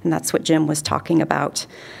 And that's what Jim was talking about.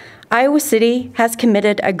 Iowa City has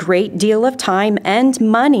committed a great deal of time and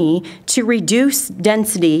money to reduce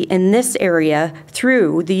density in this area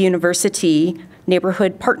through the University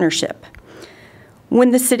Neighborhood Partnership. When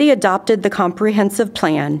the city adopted the comprehensive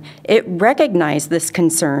plan, it recognized this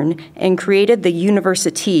concern and created the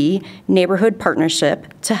University Neighborhood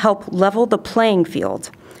Partnership to help level the playing field.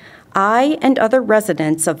 I and other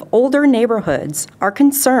residents of older neighborhoods are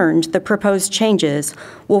concerned the proposed changes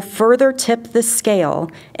will further tip the scale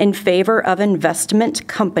in favor of investment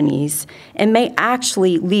companies and may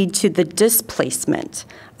actually lead to the displacement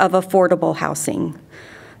of affordable housing.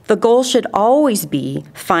 The goal should always be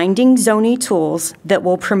finding zoning tools that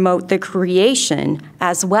will promote the creation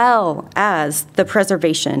as well as the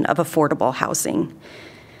preservation of affordable housing.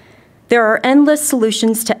 There are endless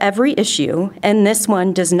solutions to every issue, and this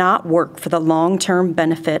one does not work for the long-term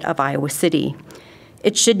benefit of Iowa City.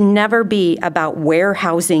 It should never be about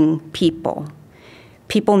warehousing people.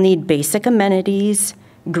 People need basic amenities,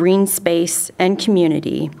 green space, and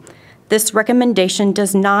community. This recommendation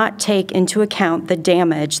does not take into account the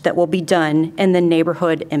damage that will be done in the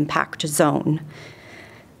neighborhood impact zone.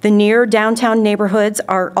 The near downtown neighborhoods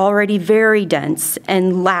are already very dense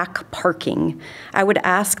and lack parking. I would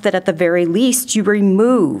ask that at the very least you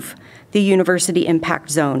remove the University Impact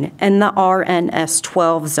Zone and the RNS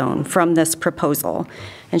 12 zone from this proposal.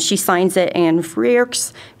 And she signs it, Anne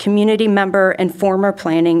Freerks, community member and former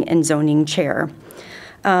planning and zoning chair.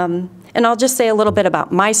 And I'll just say a little bit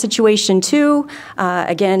about my situation too.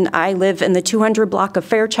 Again, I live in the 200 block of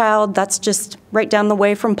Fairchild. That's just right down the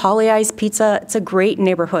way from Polly I's Pizza. It's a great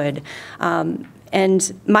neighborhood.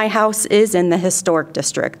 And my house is in the historic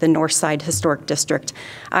district, the North Side Historic District.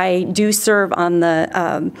 I do serve on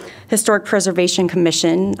the Historic Preservation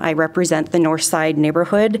Commission. I represent the North Side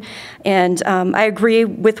neighborhood. And I agree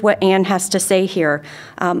with what Anne has to say here.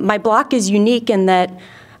 My block is unique in that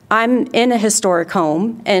I'm in a historic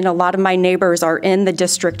home, and a lot of my neighbors are in the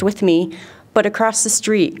district with me, but across the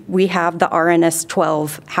street, we have the RNS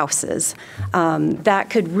 12 houses. That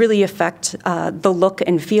could really affect the look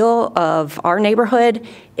and feel of our neighborhood.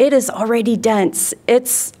 It is already dense.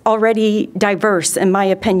 It's already diverse, in my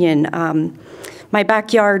opinion. My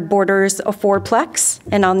backyard borders a fourplex,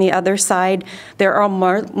 and on the other side, there are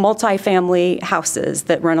multifamily houses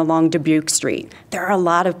that run along Dubuque Street. There are a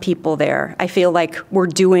lot of people there. I feel like we're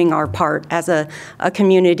doing our part as a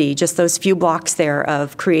community, just those few blocks there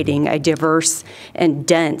of creating a diverse and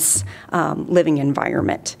dense living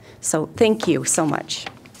environment. So thank you so much.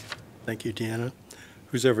 Thank you, Deanna.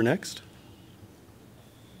 Who's ever next?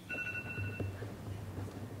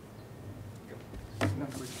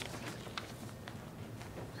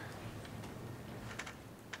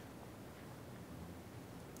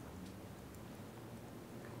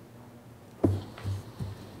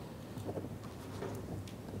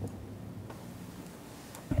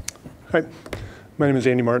 Hi, my name is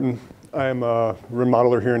Andy Martin. I'm a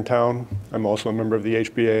remodeler here in town. I'm also a member of the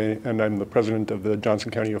HBA, and I'm the president of the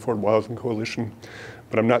Johnson County Affordable Housing Coalition.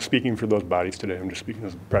 But I'm not speaking for those bodies today. I'm just speaking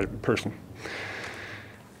as a private person.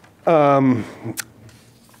 I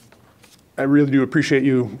really do appreciate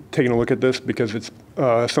you taking a look at this because it's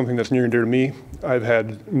something that's near and dear to me. I've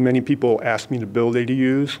had many people ask me to build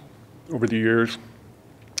ADUs over the years.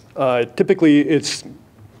 Typically,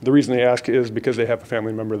 the reason they ask is because they have a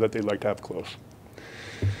family member that they'd like to have close.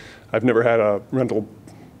 I've never had a rental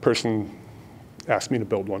person ask me to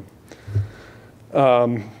build one.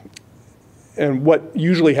 And what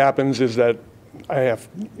usually happens is that I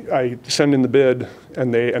send in the bid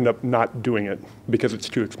and they end up not doing it because it's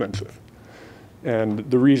too expensive. And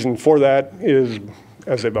the reason for that is,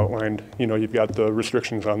 as they've outlined, you've got the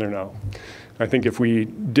restrictions on there now. I think if we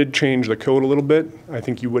did change the code a little bit, I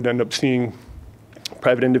think you would end up seeing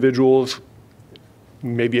private individuals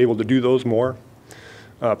may be able to do those more,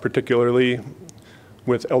 particularly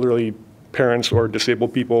with elderly parents or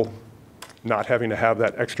disabled people not having to have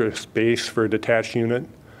that extra space for a detached unit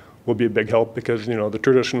will be a big help because, the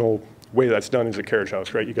traditional way that's done is a carriage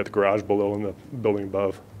house, right? You got the garage below and the building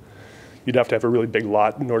above. You'd have to have a really big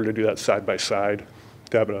lot in order to do that side by side,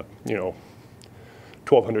 to have a,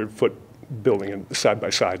 1,200-foot building side by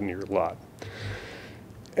side in your lot.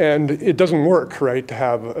 And it doesn't work, right, to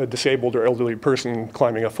have a disabled or elderly person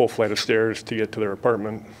climbing a full flight of stairs to get to their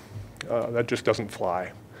apartment. That just doesn't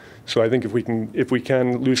fly. So I think if we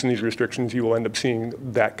can loosen these restrictions, you will end up seeing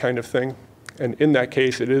that kind of thing. And in that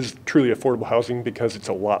case, it is truly affordable housing because it's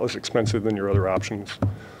a lot less expensive than your other options,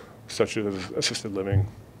 such as assisted living,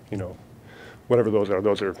 whatever those are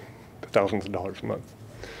thousands of dollars a month.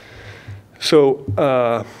 So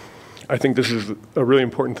I think this is a really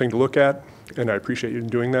important thing to look at. And I appreciate you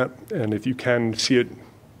doing that. And if you can see it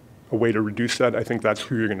a way to reduce that, I think that's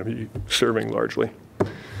who you're going to be serving largely.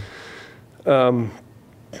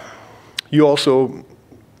 You also,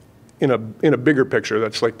 in a bigger picture,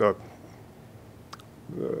 that's like the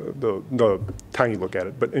tiny look at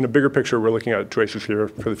it. But in a bigger picture, we're looking at choices here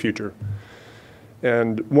for the future.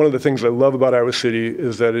 And one of the things I love about Iowa City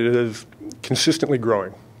is that it is consistently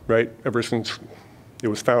growing, right? Ever since it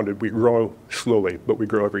was founded, we grow slowly, but we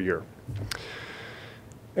grow every year.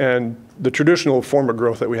 And the traditional form of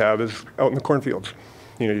growth that we have is out in the cornfields.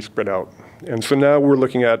 You spread out. And so now we're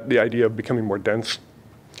looking at the idea of becoming more dense.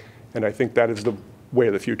 And I think that is the way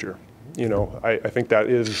of the future. I think that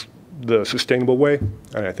is the sustainable way.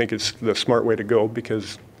 And I think it's the smart way to go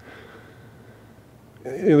because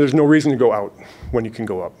there's no reason to go out when you can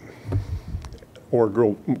go up or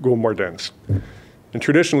go more dense. And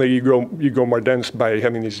traditionally, you go more dense by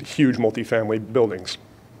having these huge multifamily buildings.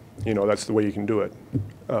 That's the way you can do it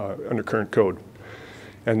under current code.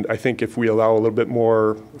 And I think if we allow a little bit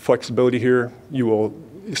more flexibility here, you will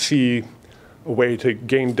see a way to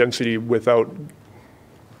gain density without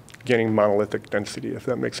gaining monolithic density, if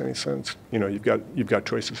that makes any sense. You've got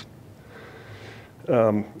choices.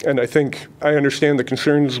 And I think I understand the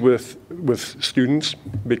concerns with students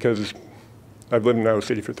because I've lived in Iowa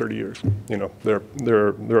City for 30 years.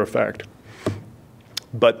 They're a fact.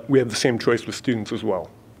 But we have the same choice with students as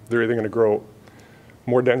well. They're either going to grow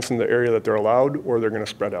more dense in the area that they're allowed, or they're going to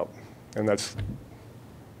spread out. And that's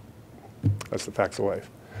the facts of life.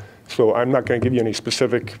 So I'm not going to give you any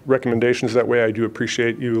specific recommendations that way. I do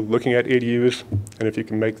appreciate you looking at ADUs, and if you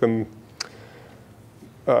can make them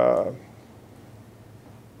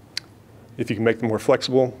more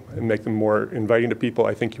flexible and make them more inviting to people,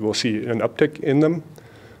 I think you will see an uptick in them.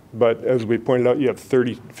 But as we pointed out, you have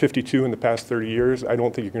 52 in the past 30 years. I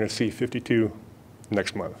don't think you're going to see 52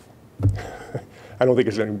 next month. I don't think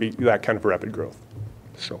it's going to be that kind of rapid growth.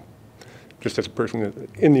 So just as a person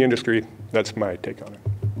in the industry, that's my take on it.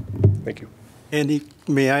 Thank you. Andy,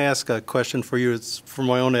 may I ask a question for you? It's for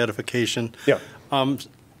my own edification. Yeah.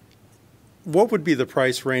 What would be the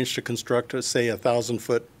price range to construct, say, a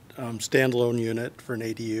 1,000-foot standalone unit for an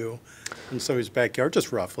ADU in somebody's backyard,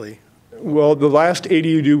 just roughly? Well, the last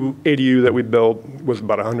ADU that we built was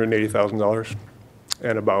about $180,000,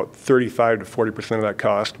 and about 35 to 40% of that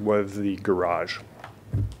cost was the garage.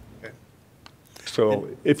 So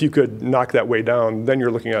if you could knock that way down, then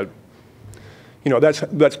you're looking at,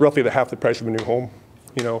 that's roughly half the price of a new home,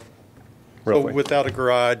 So roughly. without a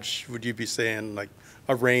garage, would you be saying like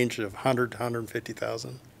a range of 100 to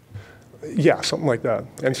 150,000? Yeah, something like that.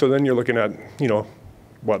 And so then you're looking at,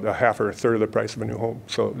 what, a half or a third of the price of a new home.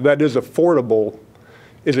 So that is affordable.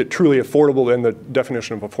 Is it truly affordable in the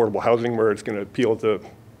definition of affordable housing, where it's going to appeal to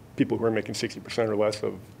people who are making 60% or less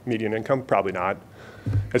of median income? Probably not.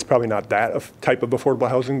 It's probably not that type of affordable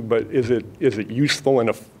housing, but is it useful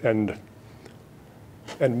and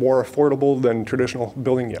more affordable than traditional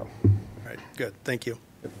building? Yeah. All right, good, thank you.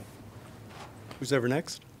 Who's ever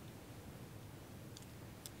next?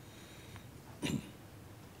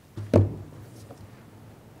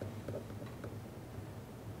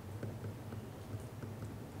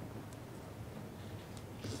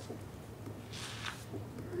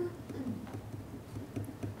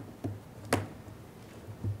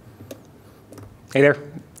 Hey there,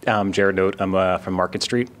 I'm Jared Note. I'm from Market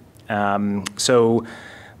Street. My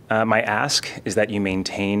ask is that you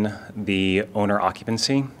maintain the owner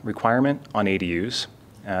occupancy requirement on ADUs.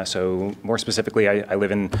 So more specifically, I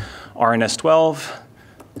live in RNS 12,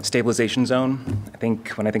 stabilization zone. I think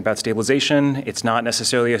when I think about stabilization, it's not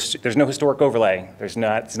necessarily, there's no historic overlay. It's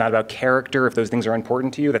not about character. If those things are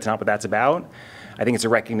important to you, that's not what that's about. I think it's a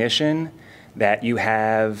recognition that you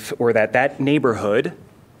have, or that neighborhood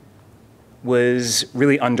was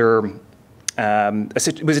really was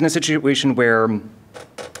in a situation where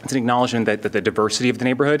it's an acknowledgement that the diversity of the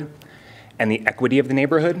neighborhood and the equity of the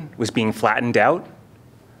neighborhood was being flattened out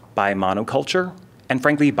by monoculture, and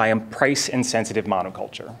frankly, by a price-insensitive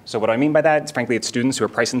monoculture. So what I mean by that is, frankly, it's students who are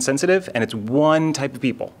price-insensitive, and it's one type of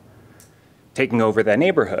people taking over that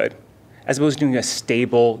neighborhood, as opposed to doing a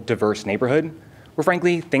stable, diverse neighborhood, where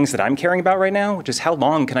frankly, things that I'm caring about right now, which is how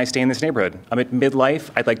long can I stay in this neighborhood? I'm at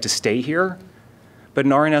midlife, I'd like to stay here. But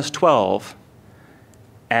in RNS 12,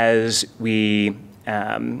 as we,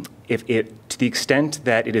 to the extent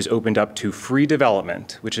that it is opened up to free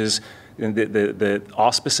development, which is the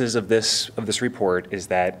auspices of this report, is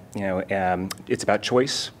that it's about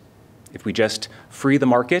choice. If we just free the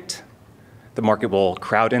market will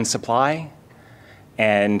crowd in supply,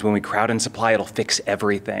 and when we crowd in supply, it'll fix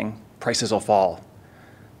everything. Prices will fall.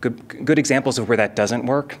 Good examples of where that doesn't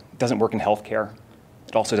work. It doesn't work in healthcare.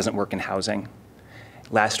 It also doesn't work in housing.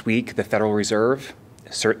 Last week, the Federal Reserve,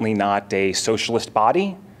 certainly not a socialist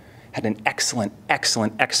body, had an excellent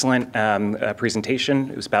presentation.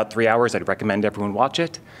 It was about 3 hours. I'd recommend everyone watch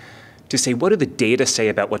it, to say, what do the data say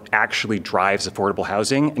about what actually drives affordable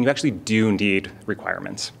housing? And you actually do need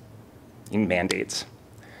requirements, you need mandates.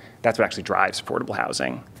 That's what actually drives affordable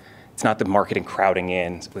housing. It's not the market and crowding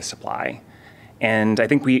in with supply. And I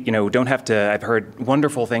think we don't have to, I've heard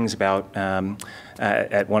wonderful things about,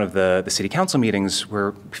 at one of the city council meetings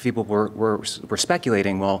where people were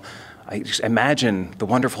speculating, well, I just imagine the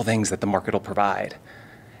wonderful things that the market will provide.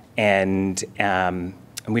 And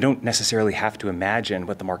we don't necessarily have to imagine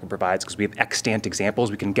what the market provides, because we have extant examples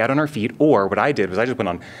we can get on our feet. Or what I did was I just went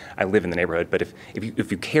on, I live in the neighborhood, but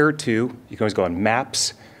if you care to, you can always go on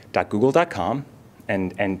maps.google.com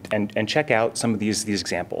and check out some of these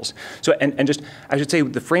examples. So, and just, I should say,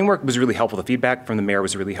 the framework was really helpful. The feedback from the mayor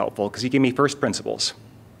was really helpful, because he gave me first principles.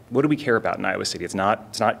 What do we care about in Iowa City? It's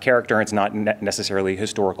not character, it's not necessarily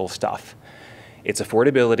historical stuff. It's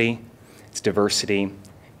affordability, it's diversity,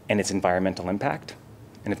 and it's environmental impact.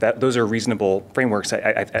 And if those are reasonable frameworks,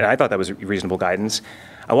 I thought that was reasonable guidance.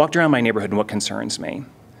 I walked around my neighborhood and what concerns me.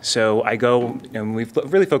 So I go, and we've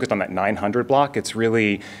really focused on that 900 block. It's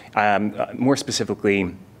really, more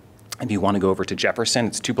specifically, if you want to go over to Jefferson,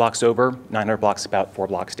 it's 2 blocks over, 900 blocks about 4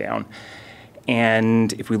 blocks down.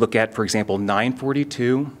 And if we look at, for example,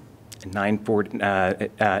 942 and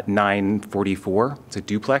 944, it's a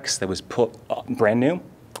duplex that was put brand new,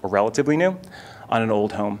 or relatively new, on an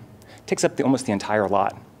old home. It takes up almost the entire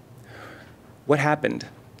lot. What happened?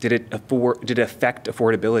 Did it affect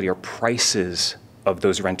affordability or prices of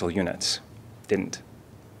those rental units? Didn't.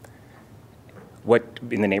 What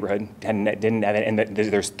in the neighborhood didn't have it, and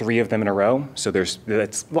there's 3 of them in a row, so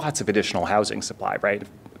that's lots of additional housing supply, right?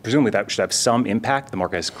 Presumably that should have some impact. The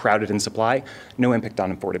market is crowded in supply, no impact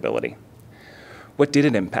on affordability. What did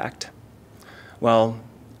it impact? Well,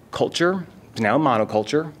 culture is now a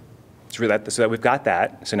monoculture, so that we've got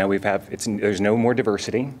that. So now there's no more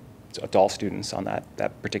diversity. It's all students on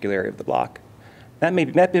that particular area of the block. That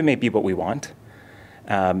may be what we want.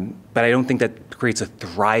 But I don't think that creates a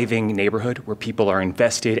thriving neighborhood where people are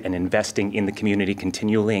invested and investing in the community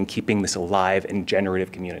continually and keeping this alive and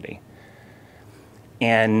generative community.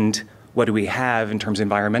 And what do we have in terms of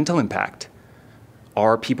environmental impact?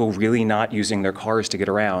 Are people really not using their cars to get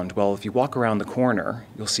around? Well, if you walk around the corner,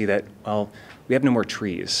 you'll see that, well, we have no more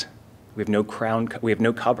trees. We have no we have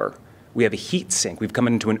no cover. We have a heat sink.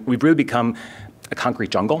 We've really become a concrete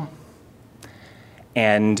jungle.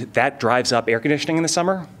 And that drives up air conditioning in the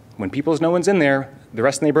summer. When no one's in there, the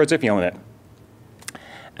rest of the neighborhoods are feeling it.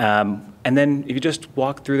 And then if you just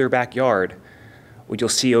walk through their backyard, what you'll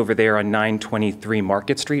see over there on 923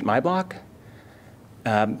 Market Street, my block,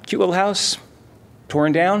 cute little house,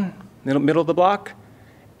 torn down, middle of the block.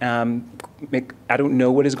 I don't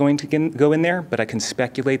know what is going to go in there, but I can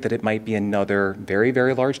speculate that it might be another very,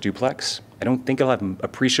 very large duplex. I don't think it'll have an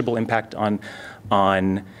appreciable impact on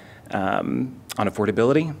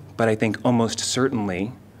affordability, but I think almost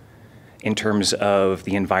certainly in terms of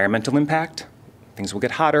the environmental impact, things will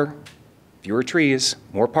get hotter, fewer trees,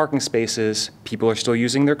 more parking spaces, people are still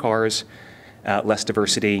using their cars, less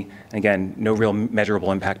diversity, and again, no real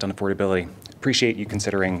measurable impact on affordability. Appreciate you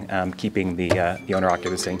considering keeping the owner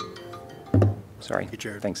occupancy. Sorry. Thank you,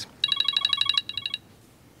 Jared. Thanks.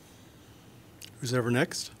 Who's ever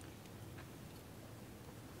next?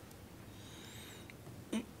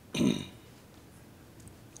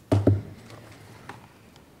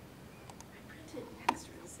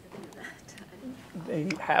 They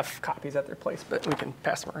have copies at their place, but we can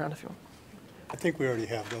pass them around if you want. I think we already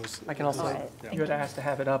have those. I can also, you had asked to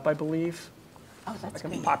have it up, I believe. Oh, that's I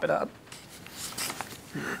can pop it up.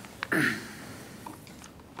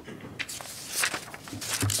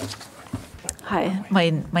 Hi,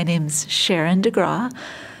 my name's Sharon DeGraw,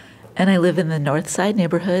 and I live in the North Side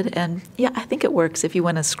neighborhood. And yeah, I think it works if you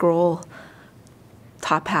want to scroll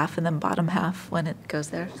top half and then bottom half when it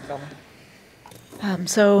goes there.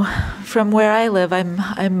 So from where I live,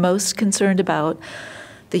 I'm most concerned about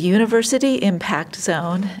the university impact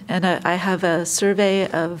zone, and I have a survey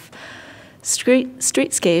of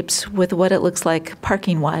streetscapes with what it looks like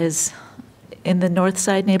parking-wise in the North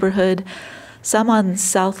Side neighborhood, some on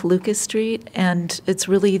South Lucas Street, and it's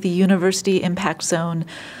really the university impact zone,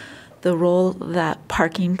 the role that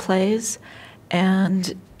parking plays,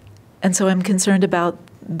 and so I'm concerned about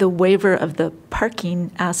the waiver of the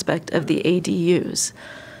parking aspect of the ADUs.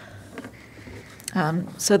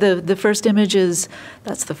 So the first image is,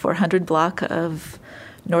 that's the 400 block of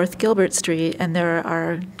North Gilbert Street, and there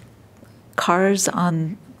are cars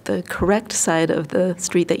on the correct side of the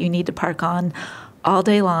street that you need to park on all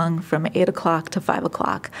day long from 8 o'clock to 5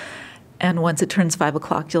 o'clock. And once it turns 5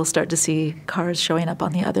 o'clock, you'll start to see cars showing up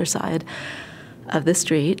on the other side of the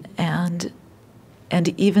street. And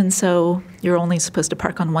even so, you're only supposed to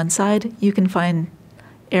park on one side. You can find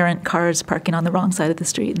errant cars parking on the wrong side of the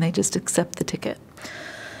street, and they just accept the ticket.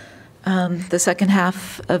 The second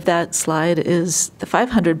half of that slide is the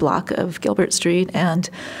 500 block of Gilbert Street, and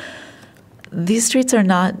these streets are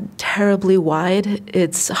not terribly wide.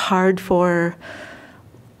 It's hard for,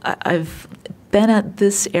 I've been at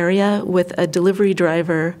this area with a delivery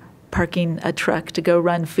driver parking a truck to go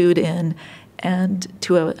run food in and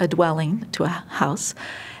to a dwelling, to a house,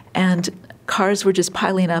 and cars were just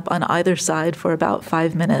piling up on either side for about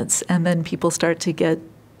 5 minutes, and then people start to get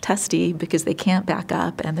testy because they can't back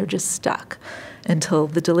up and they're just stuck until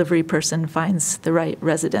the delivery person finds the right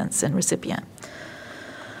residence and recipient.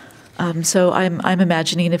 So I'm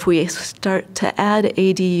imagining if we start to add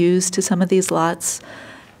ADUs to some of these lots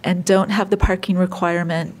and don't have the parking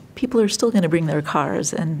requirement, people are still going to bring their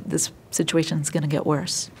cars, and this situation is going to get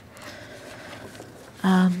worse.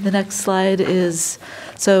 The next slide is,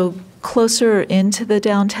 so closer into the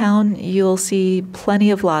downtown, you'll see plenty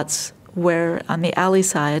of lots where on the alley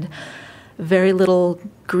side, very little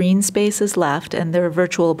green space is left, and there are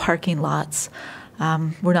virtual parking lots.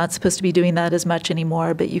 We're not supposed to be doing that as much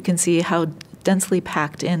anymore, but you can see how densely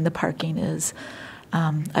packed in the parking is.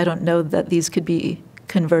 I don't know that these could be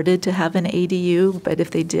converted to have an ADU, but if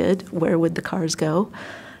they did, where would the cars go?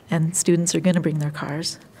 And students are going to bring their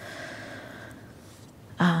cars.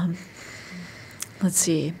 Let's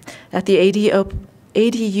see. At the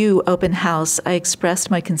ADU open house, I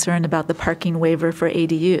expressed my concern about the parking waiver for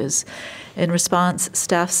ADUs. In response,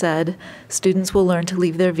 staff said students will learn to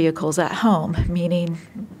leave their vehicles at home, meaning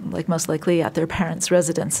like most likely at their parents'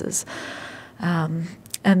 residences.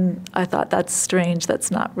 And I thought that's strange.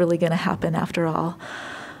 That's not really going to happen after all.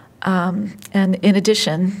 And in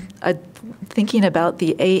addition, thinking about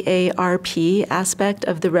the AARP aspect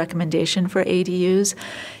of the recommendation for ADUs,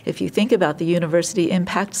 if you think about the university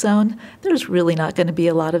impact zone, there's really not going to be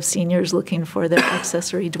a lot of seniors looking for their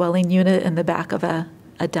accessory dwelling unit in the back of a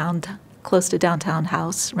close to downtown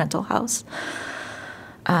house, rental house.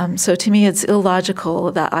 So to me, it's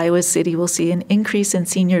illogical that Iowa City will see an increase in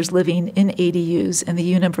seniors living in ADUs in the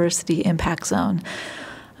university impact zone,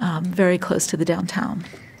 very close to the downtown.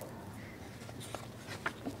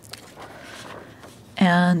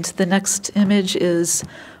 And the next image is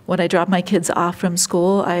when I drop my kids off from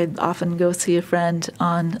school, I often go see a friend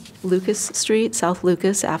on Lucas Street, South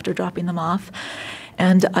Lucas, after dropping them off.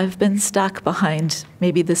 And I've been stuck behind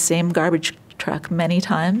maybe the same garbage truck many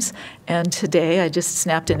times. And today I just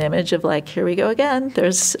snapped an image of like, here we go again.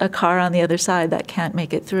 There's a car on the other side that can't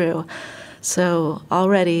make it through. So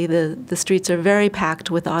already the streets are very packed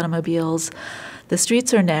with automobiles. The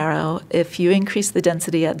streets are narrow. If you increase the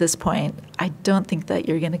density at this point, I don't think that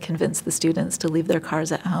you're going to convince the students to leave their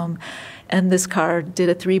cars at home. And this car did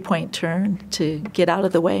a 3-point turn to get out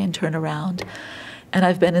of the way and turn around. And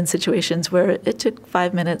I've been in situations where it took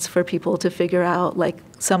 5 minutes for people to figure out, like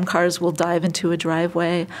some cars will dive into a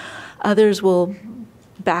driveway, others will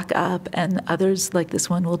back up, and others, like this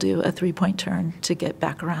one, will do a 3-point turn to get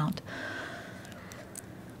back around.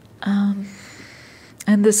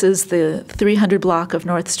 And this is the 300 block of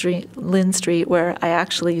North Lynn Street, where I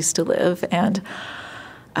actually used to live. And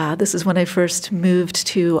this is when I first moved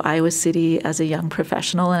to Iowa City as a young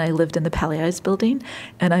professional, and I lived in the Pallies building.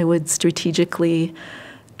 And I would strategically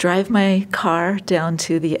drive my car down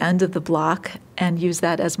to the end of the block and use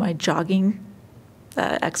that as my jogging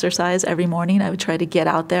exercise every morning. I would try to get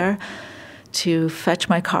out there to fetch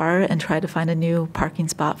my car and try to find a new parking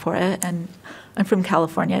spot for it. And I'm from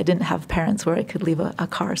California. I didn't have parents where I could leave a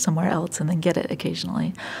car somewhere else and then get it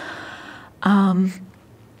occasionally.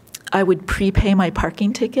 I would prepay my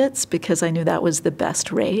parking tickets because I knew that was the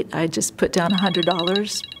best rate. I just put down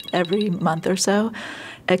 $100 every month or so,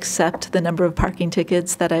 except the number of parking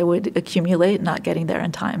tickets that I would accumulate not getting there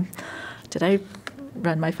in time. Did I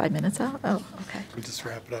run my 5 minutes out? Oh, okay. We just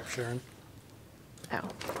wrap it up, Sharon. Oh.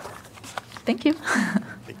 Thank you.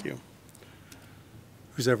 Thank you.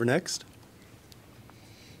 Who's ever next?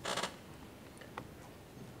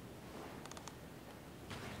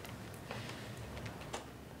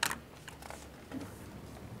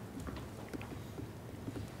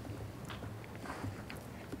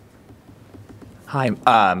 Hi,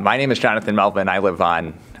 my name is Jonathan Melvin. I live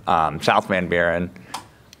on South Van Buren.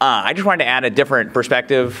 I just wanted to add a different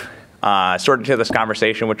perspective sort of to this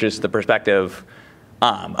conversation, which is the perspective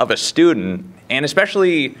of a student, and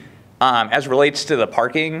especially as relates to the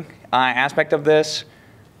parking aspect of this.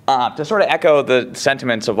 To sort of echo the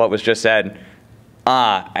sentiments of what was just said,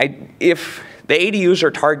 if the ADUs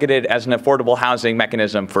are targeted as an affordable housing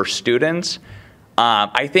mechanism for students,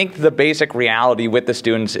 I think the basic reality with the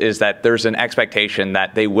students is that there's an expectation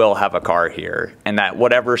that they will have a car here, and that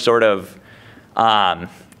whatever sort of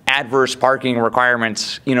adverse parking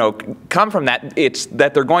requirements, come from that, it's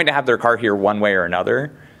that they're going to have their car here one way or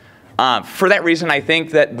another. For that reason, I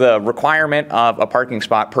think that the requirement of a parking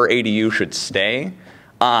spot per ADU should stay.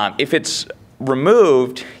 If it's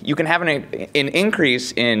removed, you can have an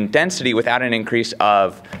increase in density without an increase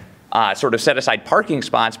of sort of set aside parking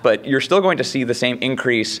spots, but you're still going to see the same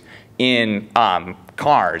increase in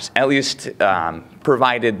cars, at least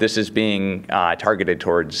provided this is being targeted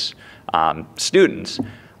towards students.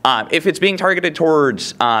 If it's being targeted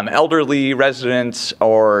towards elderly residents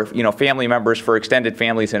or family members for extended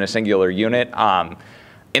families in a singular unit,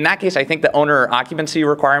 in that case, I think the owner occupancy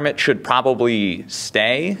requirement should probably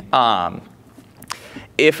stay.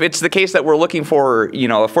 If it's the case that we're looking for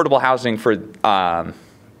affordable housing for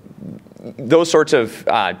those sorts of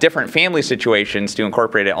different family situations to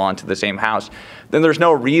incorporate it all into the same house, then there's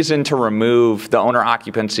no reason to remove the owner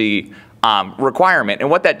occupancy requirement.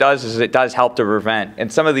 And what that does is it does help to prevent,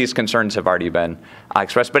 and some of these concerns have already been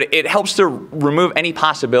expressed, but it helps to remove any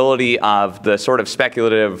possibility of the sort of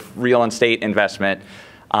speculative real estate investment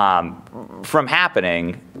from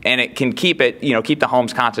happening, and it can keep it, keep the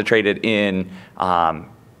homes concentrated in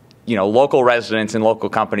local residents and local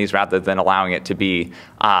companies rather than allowing it to be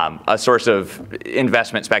a source of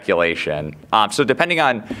investment speculation. So depending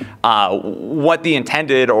on what the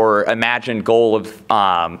intended or imagined goal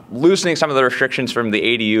of loosening some of the restrictions from the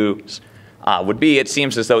ADUs would be, it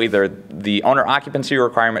seems as though either the owner occupancy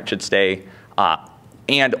requirement should stay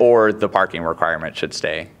and or the parking requirement should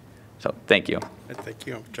stay. So thank you. Thank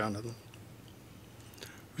you, Jonathan.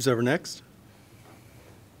 Who's ever next?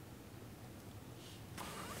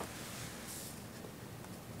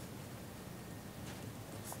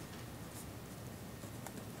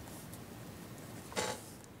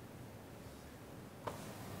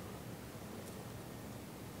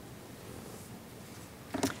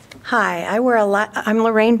 Hi, I'm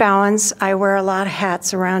Lorraine Bowens. I wear a lot of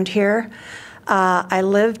hats around here. I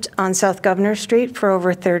lived on South Governor Street for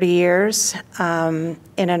over 30 years in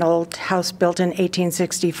an old house built in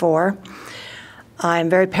 1864. I'm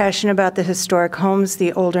very passionate about the historic homes,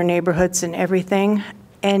 the older neighborhoods and everything.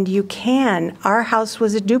 And our house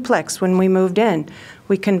was a duplex when we moved in.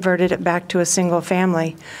 We converted it back to a single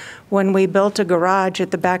family. When we built a garage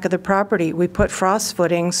at the back of the property, we put frost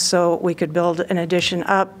footings so we could build an addition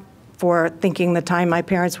up for thinking the time my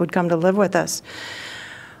parents would come to live with us.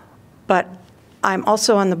 But I'm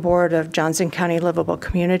also on the board of Johnson County Livable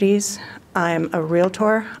Communities. I'm a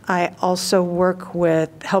realtor. I also work with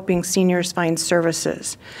helping seniors find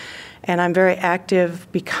services. And I'm very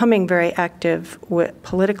active, becoming very active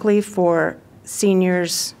politically for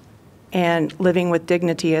seniors and living with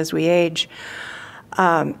dignity as we age.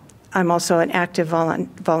 I'm also an active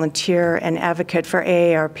volunteer and advocate for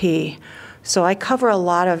AARP. So I cover a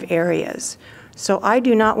lot of areas. So I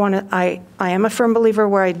do not want to, I am a firm believer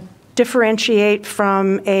where I differentiate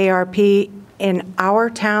from AARP. In our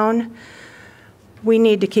town, we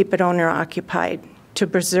need to keep it owner occupied to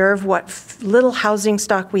preserve what little housing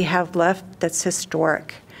stock we have left that's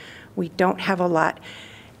historic. We don't have a lot.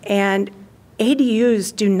 And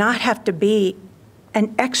ADUs do not have to be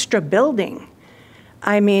an extra building.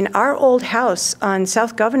 I mean, our old house on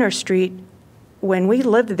South Governor Street, when we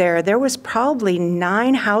lived there, there was probably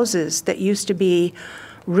 9 houses that used to be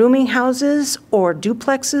rooming houses or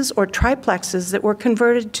duplexes or triplexes that were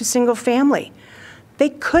converted to single family. They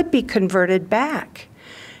could be converted back.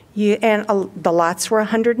 The lots were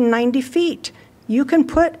 190 feet. You can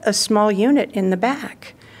put a small unit in the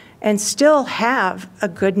back and still have a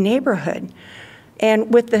good neighborhood.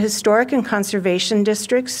 And with the historic and conservation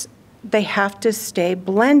districts, they have to stay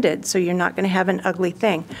blended, so you're not going to have an ugly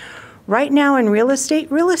thing. Right now in real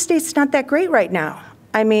estate's not that great right now.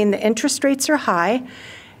 I mean, the interest rates are high.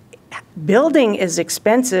 Building is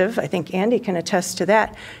expensive. I think Andy can attest to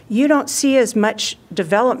that. You don't see as much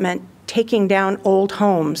development taking down old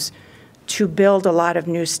homes to build a lot of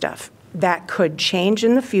new stuff. That could change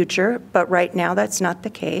in the future, but right now that's not the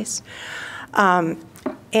case. But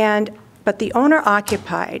the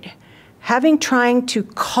owner-occupied, trying to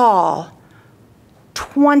call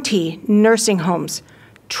 20 nursing homes,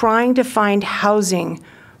 trying to find housing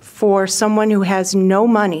for someone who has no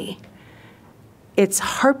money, it's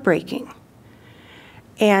heartbreaking.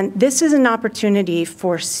 And this is an opportunity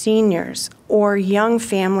for seniors or young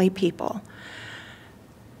family people.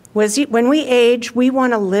 When we age, we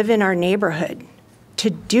want to live in our neighborhood. To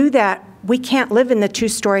do that, we can't live in the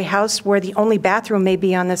 2-story house where the only bathroom may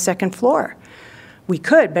be on the 2nd floor. We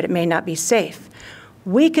could, but it may not be safe.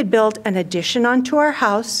 We could build an addition onto our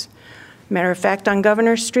house. Matter of fact, on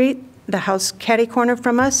Governor Street, the house catty corner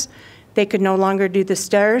from us, they could no longer do the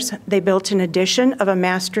stairs. They built an addition of a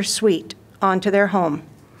master suite onto their home.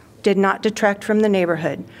 Did not detract from the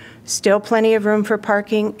neighborhood. Still plenty of room for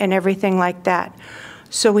parking and everything like that.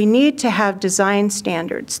 So we need to have design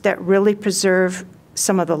standards that really preserve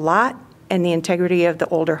some of the lot and the integrity of the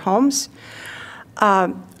older homes.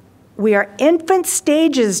 We are infant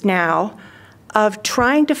stages now of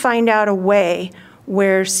trying to find out a way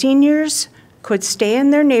where seniors could stay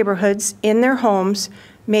in their neighborhoods, in their homes,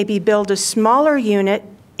 maybe build a smaller unit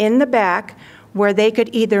in the back where they could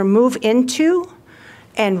either move into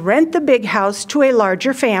and rent the big house to a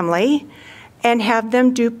larger family and have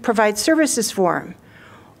them provide services for them,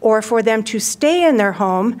 or for them to stay in their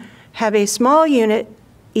home, have a small unit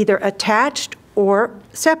either attached or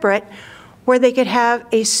separate where they could have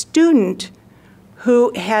a student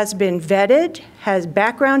who has been vetted, has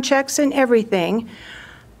background checks and everything,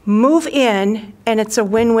 move in, and it's a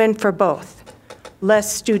win-win for both.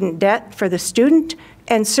 Less student debt for the student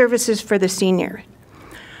and services for the senior.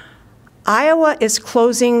 Iowa is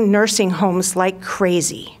closing nursing homes like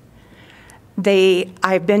crazy.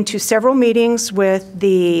 I've been to several meetings with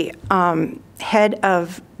the head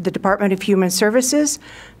of the Department of Human Services,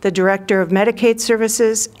 the Director of Medicaid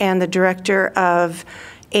Services, and the Director of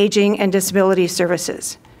Aging and Disability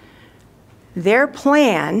Services. Their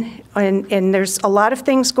plan, and there's a lot of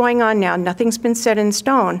things going on now, nothing's been set in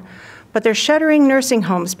stone, but they're shuttering nursing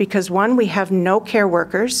homes because, one, we have no care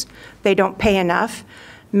workers, they don't pay enough,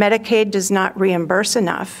 Medicaid does not reimburse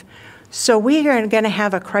enough. So we are going to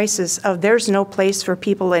have a crisis of there's no place for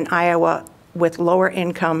people in Iowa with lower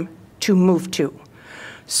income to move to.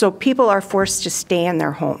 So people are forced to stay in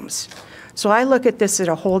their homes. So I look at this at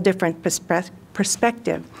a whole different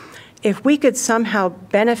perspective. If we could somehow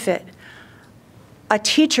benefit a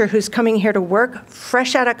teacher who's coming here to work,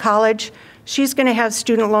 fresh out of college, She's going to have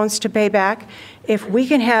student loans to pay back. If we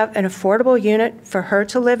can have an affordable unit for her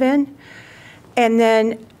to live in, and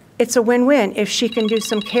then it's a win-win if she can do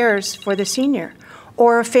some cares for the senior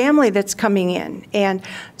or a family that's coming in. And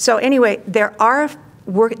so anyway,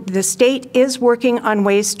 the state is working on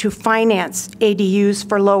ways to finance ADUs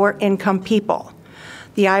for lower income people.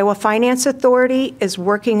 The Iowa Finance Authority is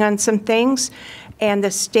working on some things, and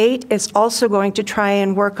the state is also going to try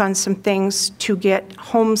and work on some things to get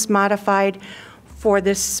homes modified for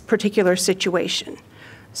this particular situation.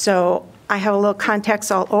 So I have a little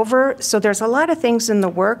context all over. So there's a lot of things in the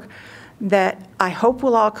work that I hope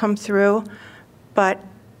will all come through, but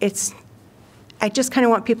I just kind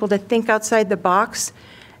of want people to think outside the box.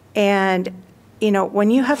 And, you know,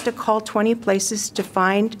 when you have to call 20 places to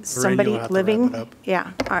find somebody living,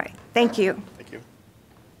 yeah, all right, thank you. Thank you.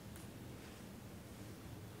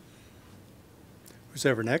 Who's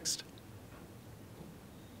ever next?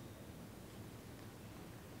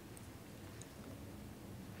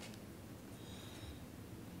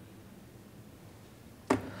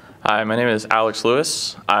 Hi, my name is Alex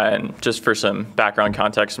Lewis, and just for some background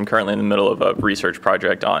context, I'm currently in the middle of a research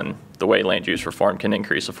project on the way land use reform can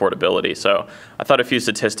increase affordability. So I thought a few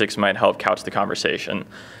statistics might help couch the conversation.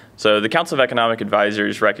 So the Council of Economic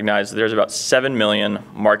Advisors recognize that there's about 7 million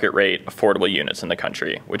market rate affordable units in the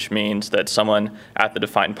country, which means that someone at the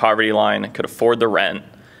defined poverty line could afford the rent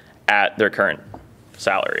at their current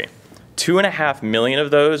salary. 2.5 million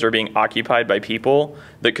of those are being occupied by people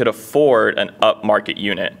that could afford an upmarket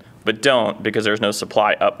unit, but don't because there's no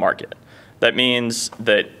supply upmarket. That means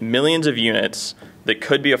that millions of units that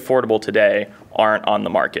could be affordable today aren't on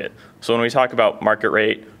the market. So when we talk about market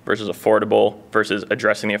rate versus affordable versus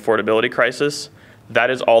addressing the affordability crisis,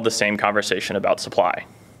 that is all the same conversation about supply.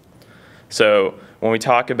 So when we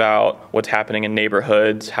talk about what's happening in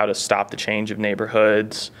neighborhoods, how to stop the change of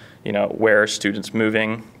neighborhoods, you know, where are students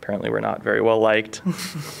moving? Apparently we're not very well liked.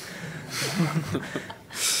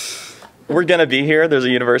 We're gonna be here, there's a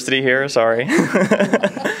university here, sorry.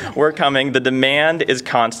 We're coming, the demand is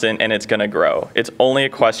constant and it's gonna grow. It's only a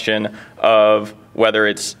question of whether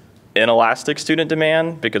it's inelastic student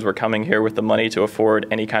demand, because we're coming here with the money to afford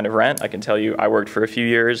any kind of rent. I can tell you, I worked for a few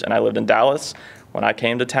years and I lived in Dallas. When I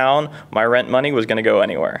came to town, my rent money was gonna go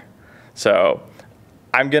anywhere. So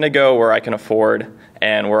I'm gonna go where I can afford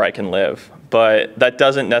and where I can live. But that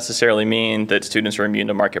doesn't necessarily mean that students are immune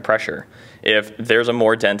to market pressure. If there's a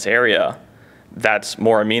more dense area, that's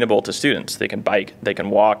more amenable to students. They can bike, they can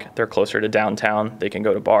walk, they're closer to downtown, they can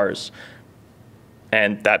go to bars.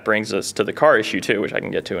 And that brings us to the car issue too, which I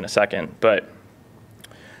can get to in a second. But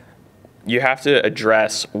you have to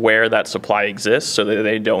address where that supply exists so that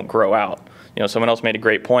they don't grow out. You know, someone else made a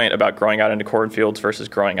great point about growing out into cornfields versus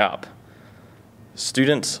growing up.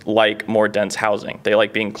 Students like more dense housing. They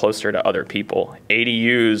like being closer to other people.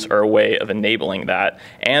 ADUs are a way of enabling that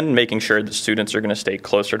and making sure that students are going to stay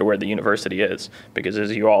closer to where the university is. Because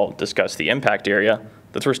as you all discussed the impact area,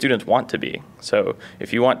 that's where students want to be. So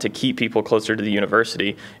if you want to keep people closer to the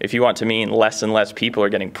university, if you want to mean less and less people are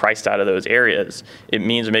getting priced out of those areas, it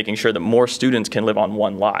means making sure that more students can live on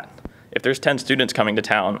one lot. If there's 10 students coming to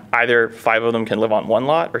town, either 5 of them can live on one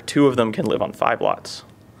lot or 2 of them can live on 5 lots.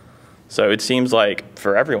 So it seems like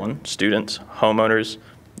for everyone, students, homeowners,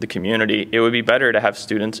 the community, it would be better to have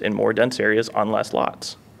students in more dense areas on less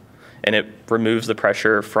lots. And it removes the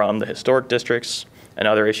pressure from the historic districts and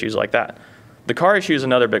other issues like that. The car issue is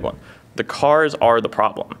another big one. The cars are the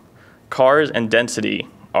problem. Cars and density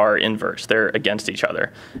are inverse. They're against each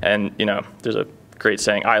other. And, you know, there's a great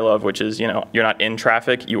saying I love, which is, you know, you're not in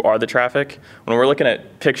traffic, you are the traffic. When we're looking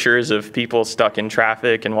at pictures of people stuck in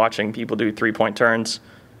traffic and watching people do 3-point turns,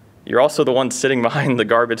 you're also the one sitting behind the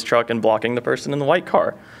garbage truck and blocking the person in the white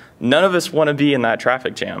car. None of us want to be in that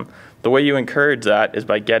traffic jam. The way you encourage that is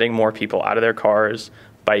by getting more people out of their cars,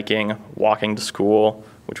 biking, walking to school,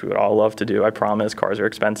 which we would all love to do, I promise. Cars are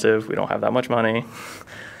expensive. We don't have that much money.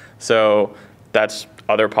 So that's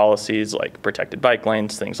other policies like protected bike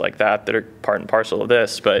lanes, things like that, that are part and parcel of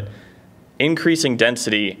this. But increasing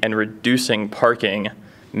density and reducing parking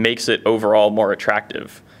makes it overall more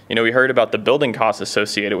attractive. You know, we heard about the building costs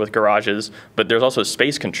associated with garages, but there's also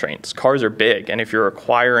space constraints. Cars are big, and if you're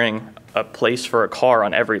requiring a place for a car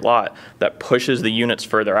on every lot, that pushes the units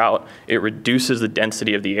further out. It reduces the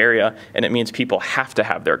density of the area, and it means people have to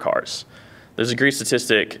have their cars. There's a great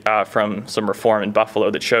statistic from some reform in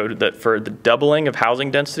Buffalo that showed that for the doubling of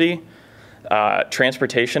housing density,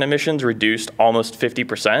 transportation emissions reduced almost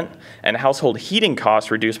 50%, and household heating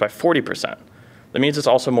costs reduced by 40%. That means it's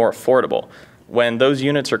also more affordable. When those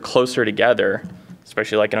units are closer together,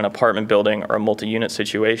 especially like in an apartment building or a multi-unit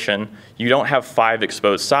situation, you don't have 5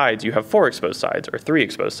 exposed sides, you have 4 exposed sides or 3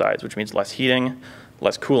 exposed sides, which means less heating,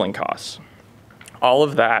 less cooling costs. All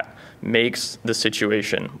of that makes the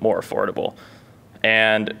situation more affordable.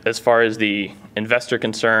 And as far as the investor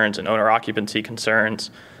concerns and owner occupancy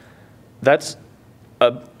concerns, that's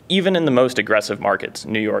even in the most aggressive markets,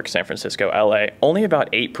 New York, San Francisco, LA, only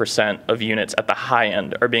about 8% of units at the high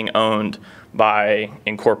end are being owned by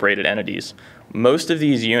incorporated entities. Most of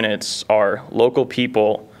these units are local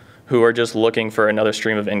people who are just looking for another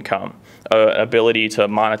stream of income, ability to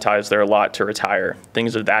monetize their lot to retire,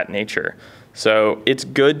 things of that nature. So it's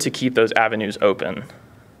good to keep those avenues open.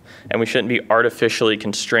 And we shouldn't be artificially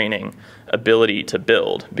constraining ability to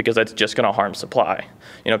build, because that's just going to harm supply.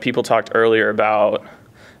 You know, people talked earlier about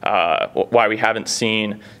why we haven't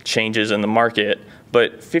seen changes in the market,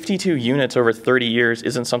 but 52 units over 30 years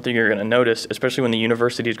isn't something you're going to notice, especially when the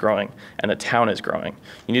university is growing and the town is growing.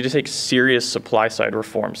 You need to take serious supply side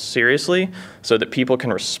reforms seriously so that people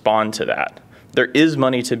can respond to that. There is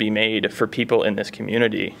money to be made for people in this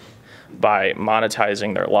community by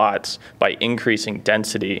monetizing their lots, by increasing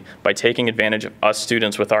density, by taking advantage of us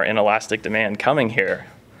students with our inelastic demand coming here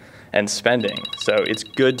and spending. So it's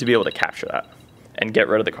good to be able to capture that and get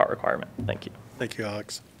rid of the car requirement. Thank you. Thank you,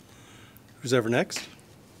 Alex. Who's ever next?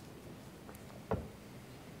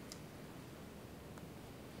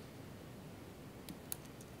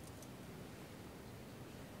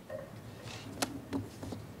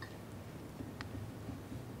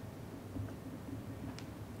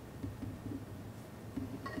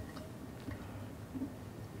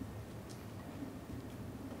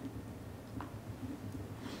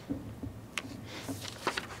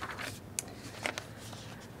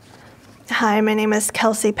 Hi, my name is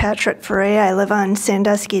Kelsey Patrick Ferrea. I live on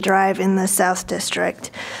Sandusky Drive in the South District.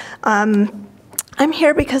 I'm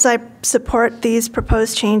here because I support these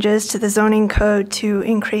proposed changes to the zoning code to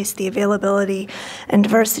increase the availability and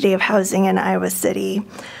diversity of housing in Iowa City.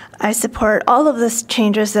 I support all of the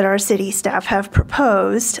changes that our city staff have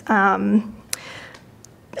proposed.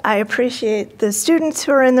 I appreciate the students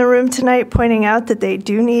who are in the room tonight pointing out that they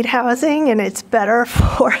do need housing, and it's better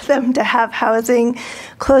for them to have housing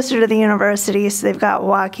closer to the university so they've got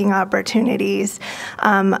walking opportunities.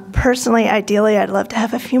 Personally, ideally, I'd love to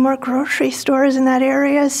have a few more grocery stores in that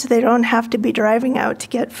area so they don't have to be driving out to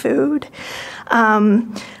get food.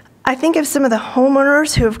 I think if some of the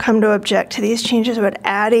homeowners who have come to object to these changes would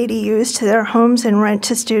add ADUs to their homes and rent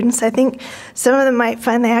to students, I think some of them might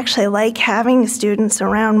find they actually like having students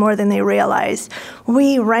around more than they realize.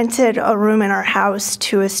 We rented a room in our house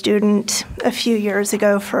to a student a few years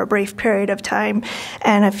ago for a brief period of time,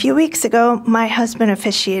 and a few weeks ago, my husband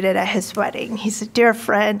officiated at his wedding. He's a dear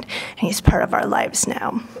friend, and he's part of our lives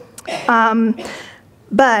now.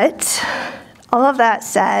 But all of that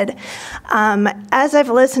said, as I've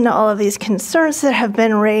listened to all of these concerns that have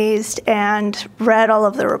been raised and read all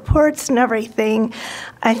of the reports and everything,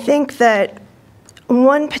 I think that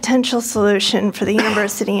one potential solution for the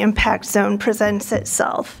University Impact Zone presents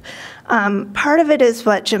itself. Part of it is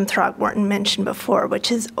what Jim Throgmorton mentioned before, which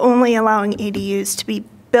is only allowing ADUs to be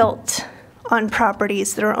built on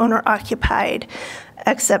properties that are owner-occupied,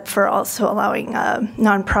 except for also allowing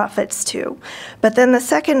nonprofits too. But then the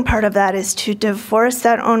second part of that is to divorce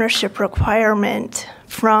that ownership requirement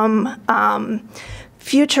from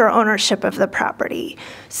future ownership of the property.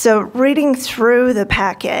 So reading through the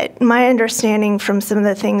packet, my understanding from some of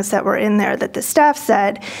the things that were in there that the staff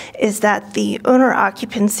said is that the owner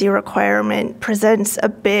occupancy requirement presents a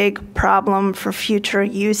big problem for future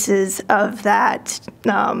uses of that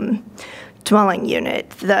dwelling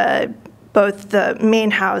unit, both the main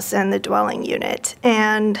house and the dwelling unit.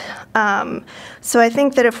 And so I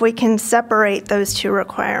think that if we can separate those two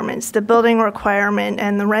requirements, the building requirement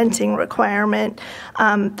and the renting requirement,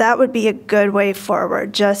 that would be a good way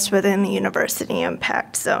forward just within the University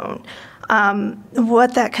Impact Zone.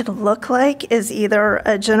 What that could look like is either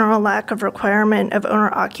a general lack of requirement of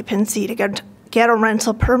owner occupancy to get a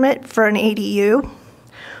rental permit for an ADU,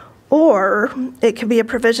 or it could be a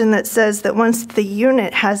provision that says that once the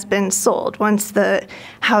unit has been sold, once the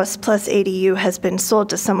house plus ADU has been sold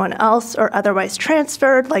to someone else or otherwise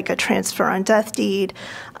transferred, like a transfer on death deed,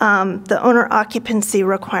 the owner occupancy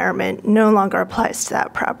requirement no longer applies to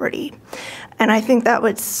that property. And I think that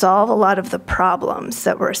would solve a lot of the problems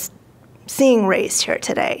that we're seeing raised here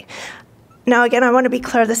today. Now, again, I want to be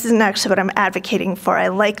clear, this isn't actually what I'm advocating for. I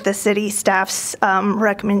like the city staff's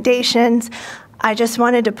recommendations. I just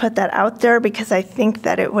wanted to put that out there because I think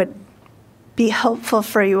that it would be helpful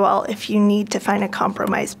for you all if you need to find a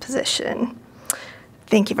compromise position.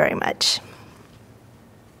 Thank you very much.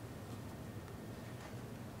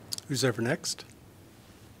 Who's ever next?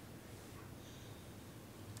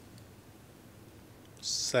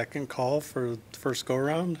 Second call for the first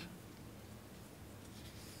go-around?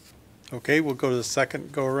 Okay, we'll go to the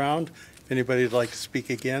second go-around. If anybody would like to speak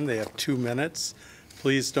again, they have 2 minutes.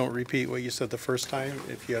 Please don't repeat what you said the first time.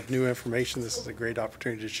 If you have new information, this is a great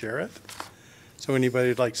opportunity to share it. So anybody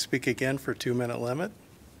would like to speak again for a 2-minute limit?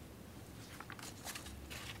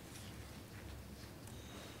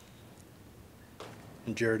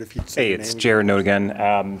 And Jared, if you'd say Hey, your it's name. Jared Note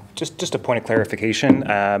again. Just a point of clarification.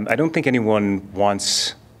 I don't think anyone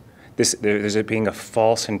wants this. There's it being a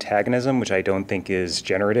false antagonism, which I don't think is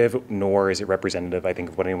generative, nor is it representative, I think,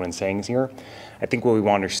 of what anyone's saying is here. I think what we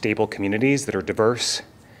want are stable communities that are diverse,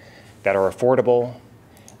 that are affordable,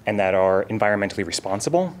 and that are environmentally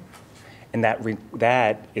responsible. And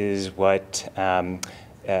that is what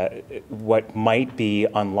might be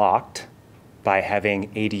unlocked by having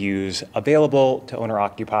ADUs available to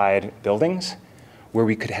owner-occupied buildings, where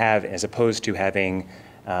we could have, as opposed to having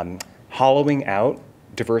hollowing out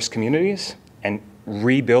diverse communities and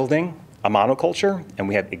rebuilding a monoculture, and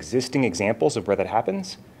we have existing examples of where that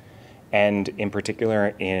happens, and in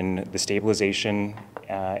particular in the stabilization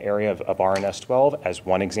area of RNS 12 as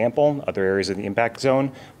one example. Other areas of the impact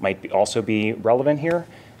zone might also be relevant here.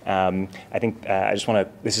 I think I just want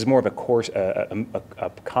to, this is more of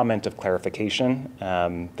a comment of clarification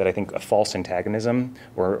that I think a false antagonism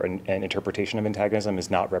or an interpretation of antagonism is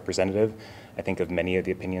not representative, I think, of many of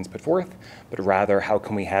the opinions put forth, but rather how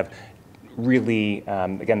can we have really,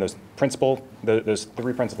 again, those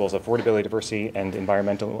three principles of affordability, diversity, and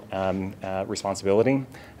environmental responsibility.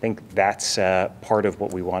 I think that's part of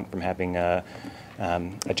what we want from having a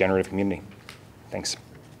generative community. Thanks.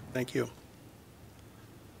 Thank you.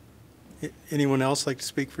 Anyone else like to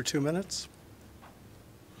speak for 2 minutes?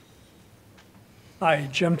 Hi,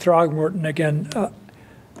 Jim Throgmorton again.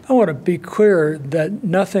 I want to be clear that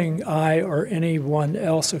nothing I or anyone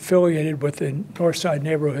else affiliated with the Northside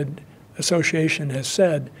Neighborhood Association has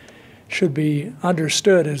said should be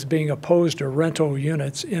understood as being opposed to rental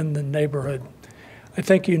units in the neighborhood. I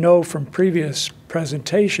think you know from previous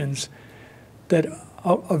presentations that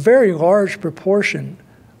a very large proportion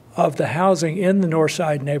of the housing in the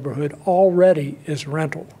Northside neighborhood already is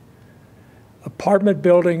rental. Apartment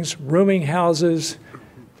buildings, rooming houses,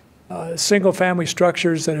 single-family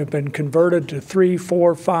structures that have been converted to 3,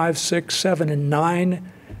 4, 5, 6, 7, and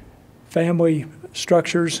 9 family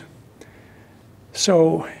structures.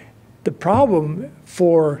 So the problem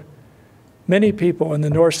for many people in the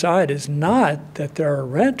North Side is not that there are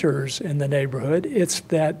renters in the neighborhood, it's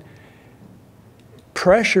that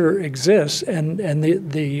pressure exists, and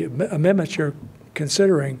the amendments you're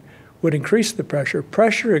considering would increase the pressure.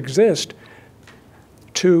 Pressure exists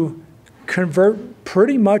to convert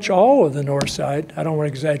pretty much all of the North Side, I don't want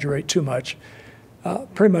to exaggerate too much,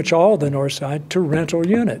 pretty much all of the North Side to rental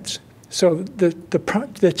units. So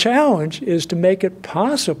the challenge is to make it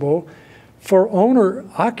possible for owner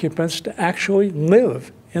occupants to actually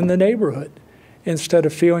live in the neighborhood instead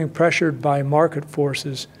of feeling pressured by market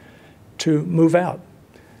forces to move out.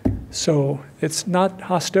 So it's not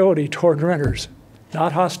hostility toward renters,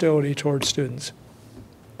 not hostility toward students.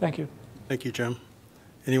 Thank you. Thank you, Jim.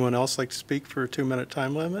 Anyone else like to speak for a 2-minute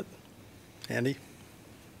time limit? Andy?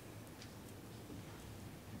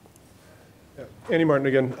 Andy Martin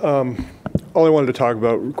again. All I wanted to talk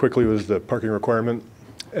about quickly was the parking requirement.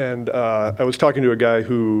 And I was talking to a guy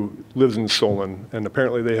who lives in Solon, and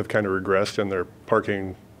apparently they have kind of regressed in their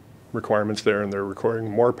parking requirements there, and they're requiring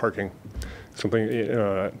more parking. Something,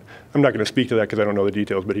 I'm not going to speak to that because I don't know the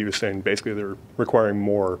details, but he was saying basically they're requiring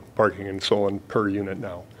more parking in Solon per unit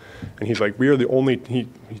now. And he's like, we are the only, he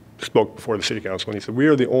spoke before the city council, and he said, we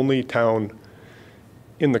are the only town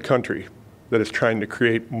in the country that is trying to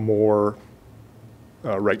create more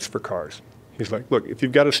rights for cars. He's like, look, if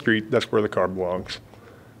you've got a street, that's where the car belongs.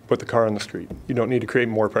 Put the car on the street. You don't need to create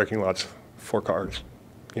more parking lots for cars.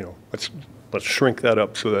 You know, let's shrink that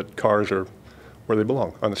up so that cars are where they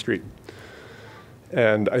belong, on the street.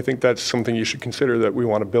 And I think that's something you should consider, that we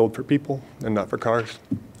want to build for people and not for cars.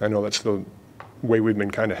 I know that's the way we've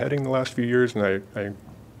been kind of heading the last few years, and I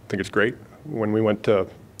think it's great. When we went to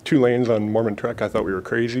 2 lanes on Mormon Trek, I thought we were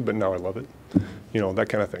crazy, but now I love it. You know, that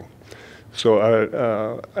kind of thing.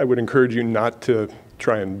 So I would encourage you not to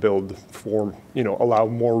try and build for, you know, allow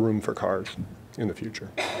more room for cars in the future.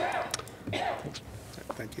 Thanks.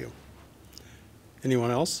 Thank you.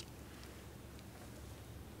 Anyone else?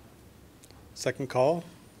 Second call,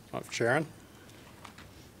 Sharon.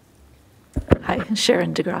 Hi,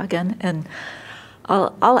 Sharon DeGraw again, and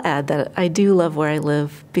I'll add that I do love where I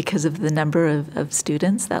live because of the number of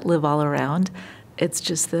students that live all around. It's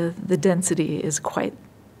just the density is quite,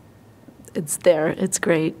 it's there, it's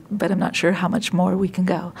great, but I'm not sure how much more we can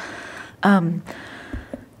go.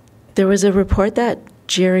 There was a report that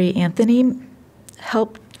Jerry Anthony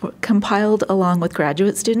compiled along with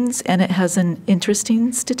graduate students, and it has an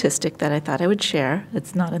interesting statistic that I thought I would share.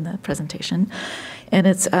 It's not in the presentation. And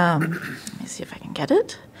it's, let me see if I can get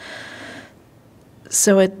it.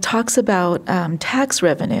 So it talks about tax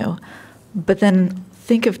revenue, but then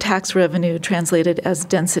think of tax revenue translated as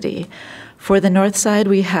density. For the north side,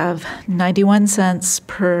 we have 91 cents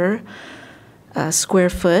per square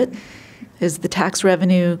foot is the tax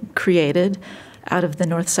revenue created out of the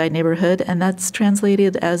north side neighborhood, and that's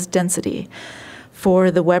translated as density. For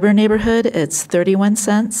the Weber neighborhood, it's 31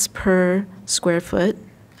 cents per square foot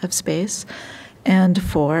of space, and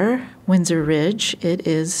for Windsor Ridge, it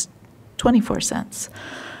is 24 cents.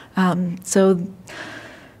 So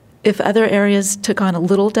if other areas took on a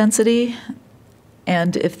little density,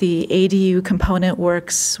 and if the ADU component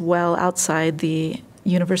works well outside the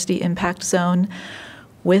university impact zone,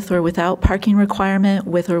 with or without parking requirement,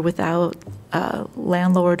 with or without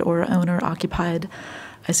landlord or owner occupied,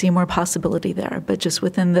 I see more possibility there. But just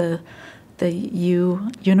within the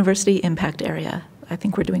university impact area, I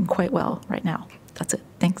think we're doing quite well right now. That's it.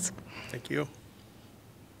 Thanks. Thank you.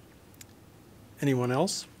 Anyone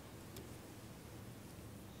else?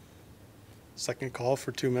 Second call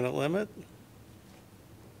for 2-minute limit.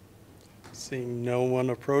 Seeing no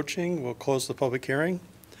one approaching, we'll close the public hearing.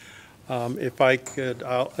 If I could,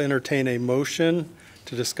 I'll entertain a motion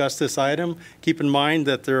to discuss this item. Keep in mind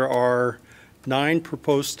that there are 9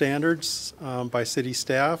 proposed standards by city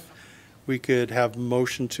staff. We could have a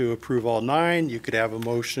motion to approve all 9. You could have a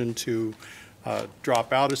motion to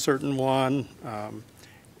drop out a certain one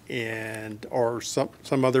or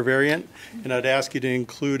some other variant. And I'd ask you to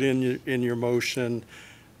include in your motion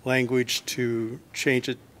language to change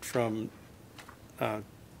it from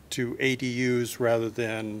to ADUs rather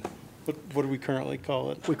than, what do we currently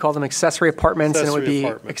call it? We call them accessory apartments, and it would be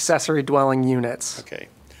accessory dwelling units. Okay.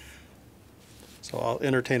 So I'll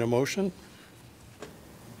entertain a motion.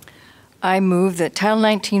 I move that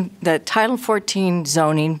Title 14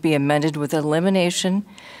 zoning be amended with elimination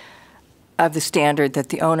of the standard that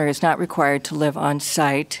the owner is not required to live on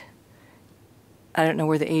site. I don't know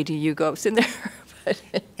where the ADU goes in there. But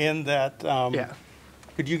And that, Yeah.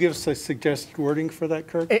 could you give us a suggested wording for that,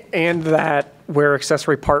 Kirk? And that where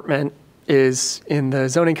accessory apartment is in the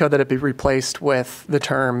zoning code, that it be replaced with the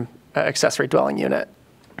term accessory dwelling unit.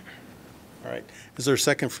 All right. Is there a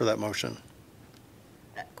second for that motion?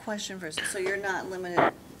 Question first. So you're not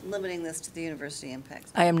limiting this to the university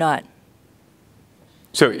impacts? I am not.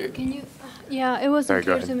 So, Can you, yeah, it wasn't Sorry,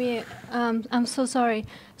 clear go to me. I'm so sorry.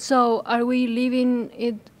 So are we leaving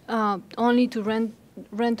it only to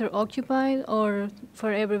rent or occupied, or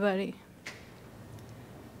for everybody?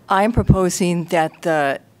 I'm proposing that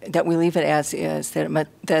that we leave it as is,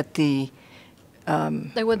 that the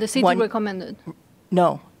Like what the city recommended?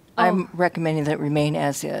 No, I'm recommending that it remain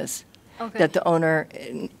as is. Okay. That the owner,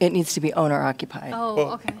 it needs to be owner occupied. Oh,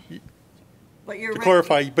 Well, okay. To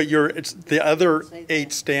clarify, but it's the other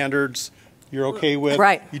 8 standards you're okay with?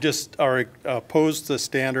 Right. You just are opposed to the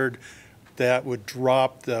standard that would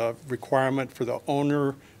drop the requirement for the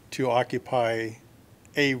owner to occupy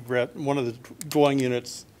one of the dwelling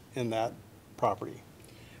units in that property.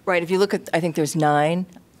 Right, if you look at, I think there's 9.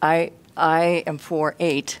 I am for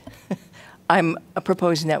 8. I'm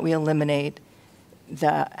proposing that we eliminate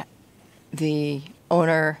the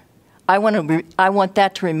owner. I want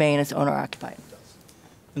that to remain as owner occupied.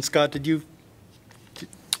 And Scott, did you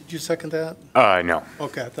second that? No.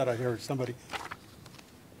 Okay, I thought I heard somebody.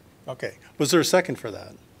 Okay, was there a second for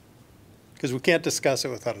that? Because we can't discuss it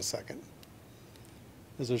without a second.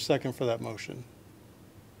 Is there a second for that motion?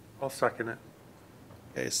 I'll second it.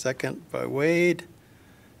 Okay, second by Wade.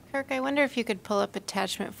 Kirk, I wonder if you could pull up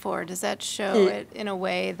attachment 4. Does that show it in a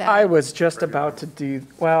way that? I was just about to do,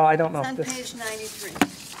 well, I don't know It's if on this. page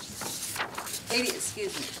 93. 80,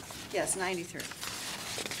 excuse me. Yes, 93.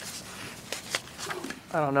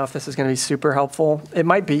 I don't know if this is going to be super helpful. It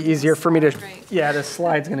might be easier for me to, yeah, this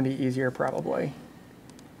slide's going to be easier probably.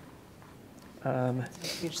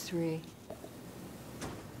 Page 3.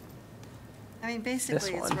 I mean,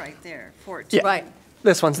 basically, it's one. right there. 14. Yeah, right.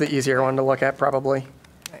 This one's the easier one to look at probably.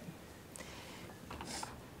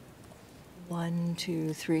 1,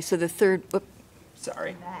 2, 3. So the third, whoop,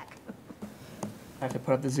 sorry. I have to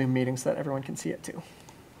put up the Zoom meeting so that everyone can see it too.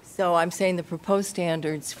 So I'm saying the proposed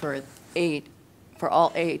standards for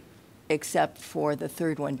all 8, except for the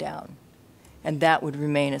third one down. And that would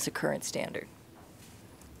remain as a current standard.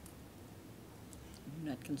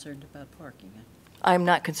 not concerned about parking. I'm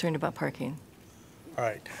not concerned about parking. All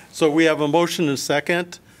right. So we have a motion and a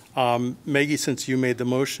second. Maggie, since you made the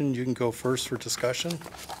motion, you can go first for discussion.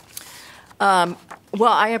 Well,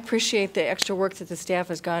 I appreciate the extra work that the staff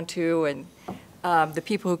has gone to, and the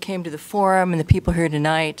people who came to the forum and the people here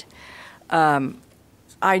tonight.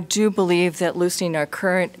 I do believe that loosening our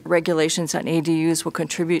current regulations on ADUs will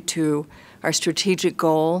contribute to our strategic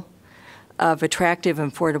goal of attractive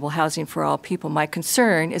and affordable housing for all people. My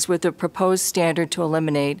concern is with the proposed standard to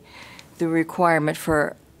eliminate the requirement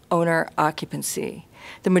for owner occupancy.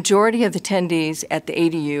 The majority of the attendees at the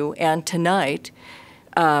ADU and tonight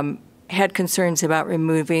had concerns about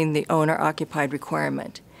removing the owner-occupied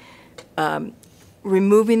requirement.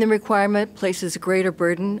 Removing the requirement places a greater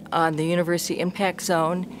burden on the university impact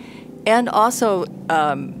zone and also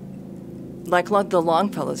like the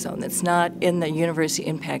Longfellow zone that's not in the university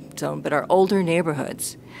impact zone, but our older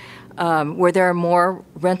neighborhoods where there are more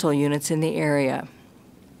rental units in the area.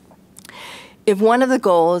 If one of the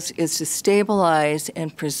goals is to stabilize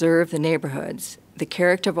and preserve the neighborhoods, the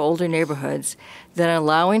character of older neighborhoods, then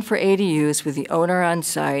allowing for ADUs with the owner on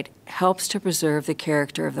site helps to preserve the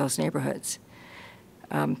character of those neighborhoods.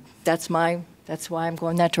 That's why I'm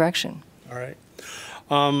going that direction. All right.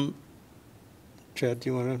 Chad, do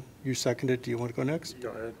you want to, you seconded, do you want to go next? Go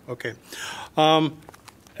ahead. Okay.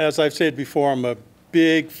 As I've said before, I'm a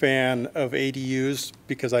big fan of ADUs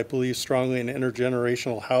because I believe strongly in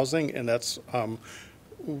intergenerational housing, and that's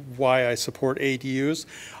why I support ADUs.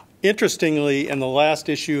 Interestingly, in the last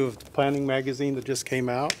issue of the Planning Magazine that just came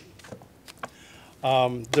out,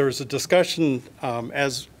 there was a discussion,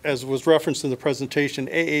 as was referenced in the presentation,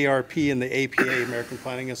 AARP and the APA, American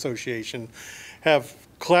Planning Association, have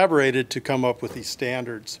collaborated to come up with these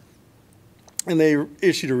standards. And they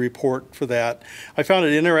issued a report for that. I found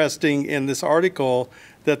it interesting in this article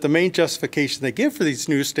that the main justification they give for these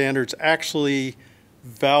new standards actually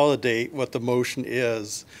validate what the motion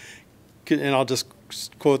is. And I'll just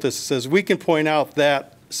quote this. It says, we can point out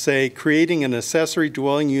that, say, creating an accessory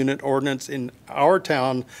dwelling unit ordinance in our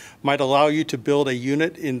town might allow you to build a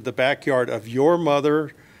unit in the backyard of your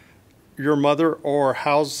mother, or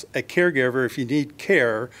house a caregiver if you need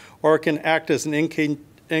care, or it can act as an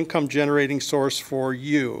income generating source for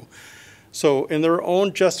you. So in their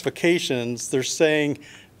own justifications, they're saying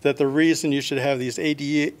that the reason you should have these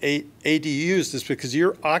ADUs is because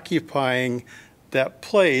you're occupying that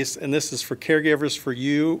place, and this is for caregivers for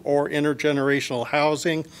you, or intergenerational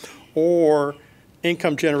housing, or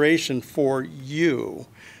income generation for you.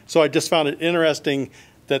 So I just found it interesting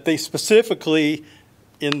that they specifically,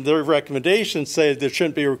 in their recommendations, say there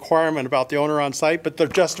shouldn't be a requirement about the owner on site, but their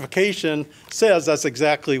justification says that's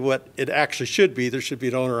exactly what it actually should be. There should be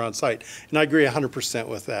an owner on site. And I agree 100%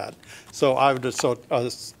 with that. So I would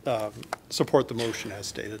support the motion as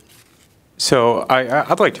stated. So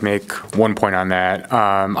I'd like to make one point on that.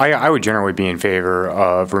 I would generally be in favor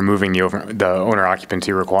of removing the owner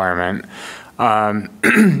occupancy requirement. And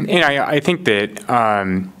I think that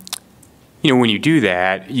when you do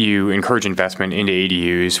that, you encourage investment into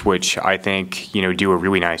ADUs, which I think, do a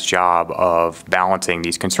really nice job of balancing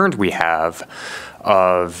these concerns we have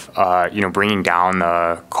of, bringing down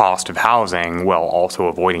the cost of housing while also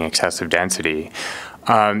avoiding excessive density.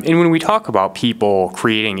 And when we talk about people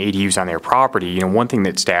creating ADUs on their property, one thing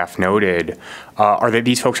that staff noted are that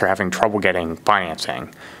these folks are having trouble getting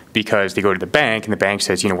financing because they go to the bank and the bank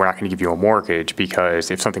says, we're not going to give you a mortgage because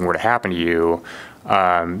if something were to happen to you,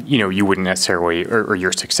 you wouldn't necessarily, or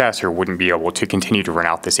your successor wouldn't be able to continue to rent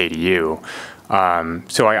out this ADU.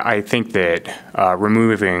 So I think that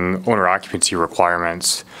removing owner occupancy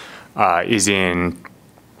requirements is in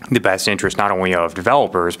the best interest not only of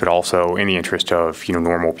developers, but also in the interest of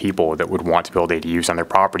normal people that would want to build ADUs on their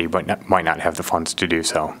property, but might not have the funds to do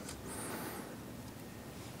so.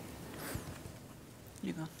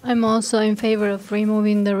 I'm also in favor of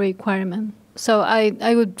removing the requirement. So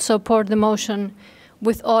I would support the motion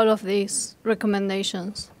with all of these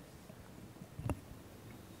recommendations.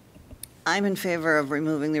 I'm in favor of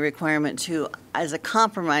removing the requirement too. As a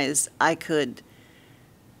compromise, I could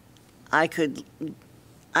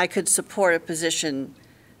support a position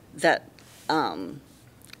that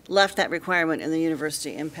left that requirement in the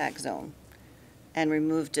university impact zone and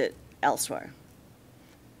removed it elsewhere.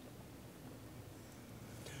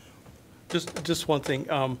 Just one thing.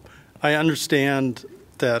 I understand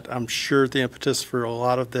that I'm sure the impetus for a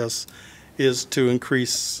lot of this is to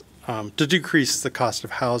decrease the cost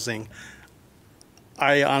of housing.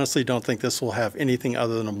 I honestly don't think this will have anything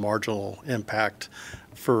other than a marginal impact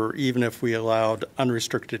for even if we allowed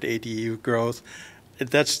unrestricted ADU growth.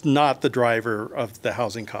 That's not the driver of the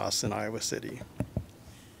housing costs in Iowa City.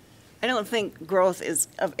 I don't think growth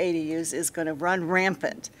of ADUs is going to run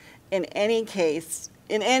rampant in any case,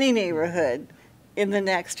 in any neighborhood in the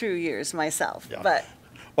next few years myself. Yeah. But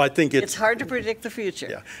Well, I think it's hard to predict the future.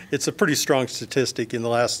 Yeah, it's a pretty strong statistic. In the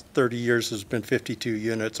last 30 years, there's been 52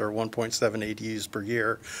 units or 1.7 ADUs per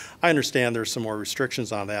year. I understand there's some more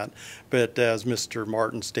restrictions on that, but as Mr.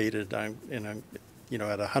 Martin stated, at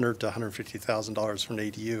 $100,000 to $150,000 for an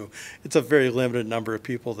ADU, it's a very limited number of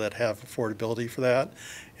people that have affordability for that.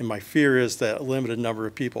 And my fear is that a limited number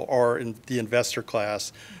of people are in the investor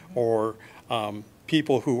class, or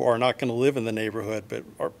people who are not going to live in the neighborhood, but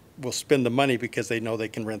will spend the money because they know they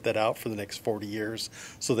can rent that out for the next 40 years,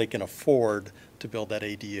 so they can afford to build that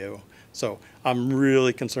ADU. So I'm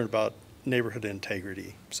really concerned about neighborhood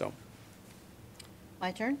integrity. So.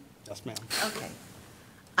 My turn? Yes, ma'am. Okay.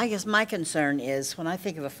 I guess my concern is when I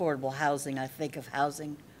think of affordable housing, I think of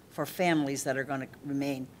housing for families that are going to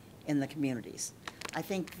remain in the communities. I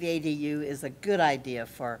think the ADU is a good idea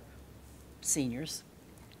for seniors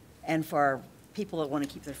and for people that want to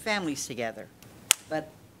keep their families together.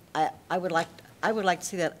 But I would like to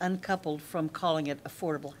see that uncoupled from calling it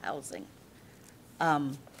affordable housing,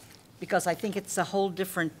 because I think it's a whole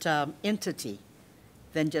different entity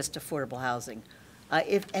than just affordable housing.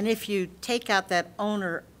 If you take out that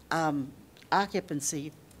owner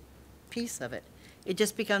occupancy piece of it, it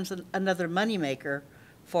just becomes another moneymaker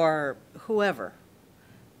for whoever.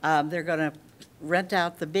 They're going to rent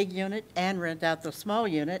out the big unit and rent out the small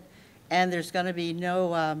unit, and there's going to be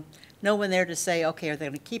no one there to say, okay, are they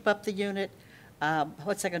going to keep up the unit?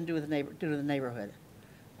 What's that going to do to the neighborhood?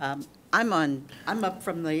 I'm up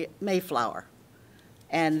from the Mayflower,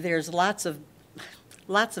 and there's lots of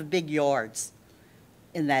big yards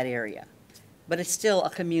in that area, but it's still a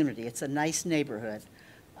community. It's a nice neighborhood,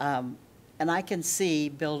 and I can see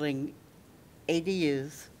building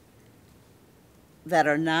ADUs that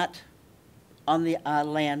are not on the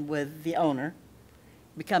land with the owner,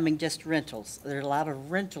 becoming just rentals. There are a lot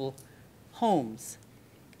of rental homes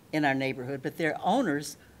in our neighborhood, but their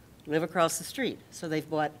owners live across the street, so they've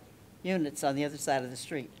bought units on the other side of the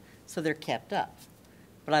street, so they're kept up.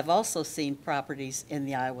 But I've also seen properties in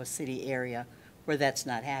the Iowa City area where that's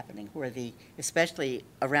not happening, where especially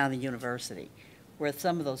around the university, where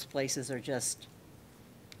some of those places are just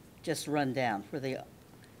run down, where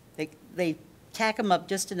they tack them up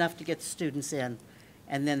just enough to get the students in,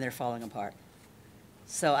 and then they're falling apart.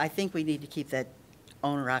 So I think we need to keep that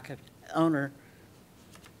owner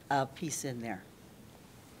piece in there.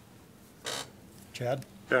 Chad?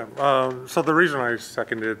 Yeah, so the reason I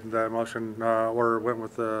seconded that motion or went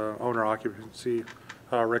with the owner occupancy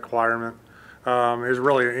requirement is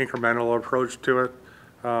really an incremental approach to it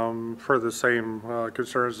for the same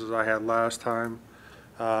concerns as I had last time.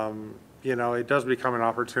 It does become an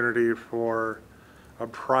opportunity for a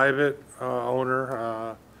private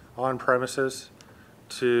owner on premises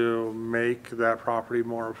to make that property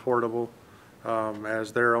more affordable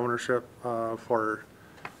as their ownership for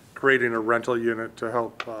creating a rental unit to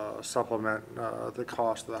help supplement the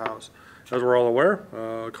cost of the house. As we're all aware,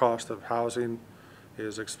 cost of housing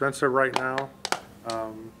is expensive right now,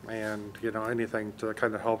 and anything to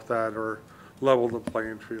kind of help that or level the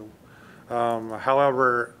playing field.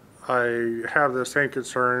 However, I have the same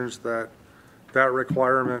concerns that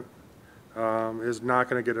requirement is not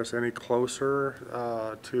going to get us any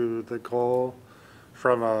closer to the goal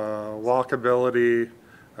from a walkability,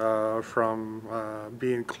 from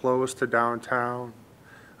being close to downtown,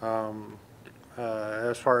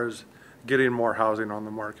 as far as getting more housing on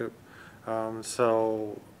the market.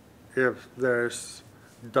 So if this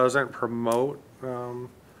doesn't promote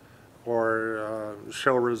or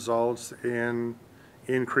show results in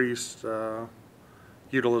increased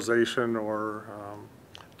utilization or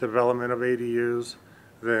development of ADUs,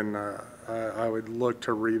 then I would look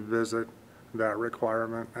to revisit that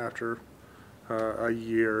requirement after a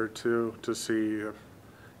year or two to see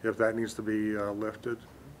if that needs to be lifted.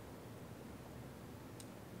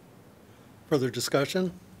 Further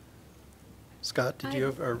discussion? Scott, did you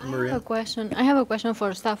have, or Maria? I have a question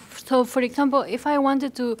for staff. So, for example, if I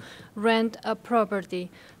wanted to rent a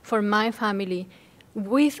property for my family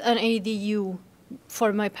with an ADU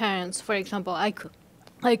for my parents, for example, I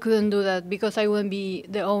couldn't do that because I wouldn't be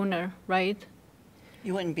the owner, right?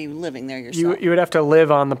 You wouldn't be living there yourself. You would have to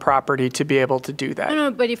live on the property to be able to do that.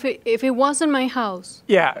 No, but if it wasn't my house.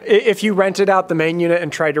 Yeah, if you rented out the main unit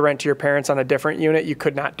and tried to rent to your parents on a different unit, you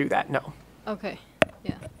could not do that, no. Okay,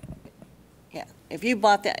 yeah. Yeah, if you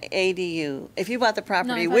bought the ADU, if you bought the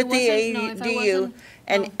property No, with the ADU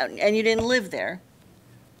and you didn't live there,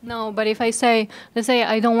 No, but if I say, let's say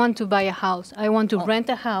I don't want to buy a house, I want to rent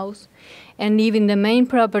a house and live in the main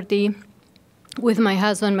property with my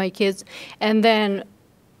husband, my kids, and then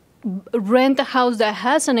rent a house that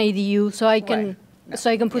has an ADU so I can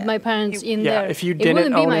put my parents in Yeah, there. if you it didn't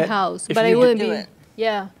wouldn't be own my it, house, if but you I wouldn't did- be. Do it.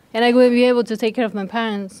 Yeah, and I would be able to take care of my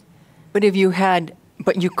parents. But if you had,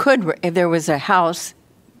 but you could, if there was a house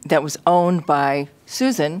that was owned by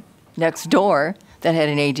Susan next door that had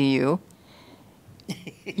an ADU,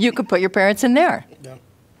 you could put your parents in there.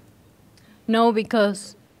 No,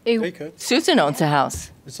 because Susan owns a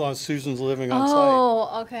house. As long as Susan's living on site.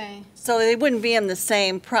 Oh, okay. So they wouldn't be on the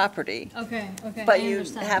same property. Okay, okay. But I you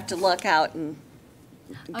understand. have to look out and.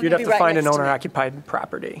 You'd have be to right find an next to me. owner-occupied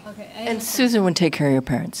property. And Susan would take care of your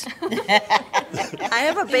parents. I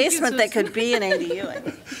have a basement that could be an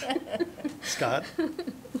ADU. Scott?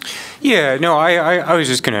 Yeah, no, I was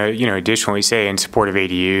just going to, additionally say in support of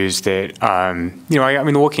ADUs that, I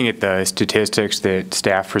mean, looking at the statistics that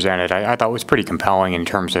staff presented, I thought was pretty compelling in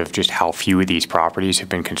terms of just how few of these properties have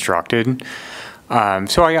been constructed.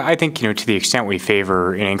 So I think, to the extent we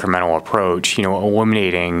favor an incremental approach,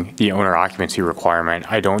 eliminating the owner occupancy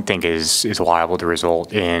requirement, I don't think is liable to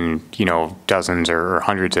result in, dozens or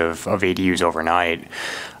hundreds of ADUs overnight.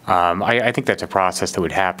 I think that's a process that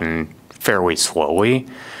would happen fairly slowly.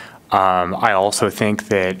 I also think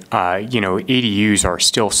that, ADUs are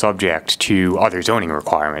still subject to other zoning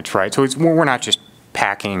requirements, right? So we're not just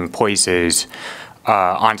packing places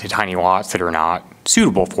onto tiny lots that are not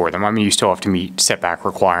suitable for them. I mean, you still have to meet setback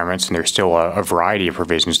requirements, and there's still a variety of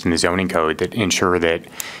provisions in the zoning code that ensure that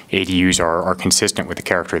ADUs are consistent with the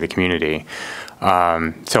character of the community.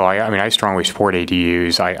 So I strongly support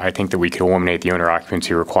ADUs. I think that we could eliminate the owner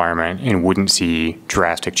occupancy requirement and wouldn't see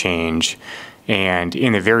drastic change. And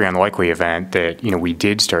in the very unlikely event that, we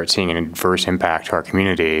did start seeing an adverse impact to our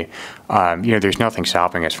community, there's nothing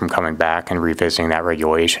stopping us from coming back and revisiting that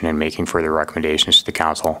regulation and making further recommendations to the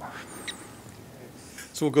council.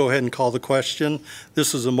 So we'll go ahead and call the question.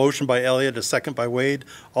 This is a motion by Elliott, a second by Wade.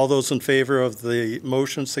 All those in favor of the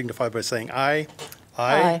motion signify by saying aye.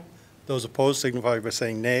 Aye. Those opposed signify by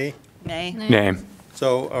saying nay. Nay. Nay.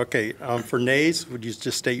 So, okay, for nays, would you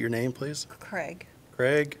just state your name, please? Craig.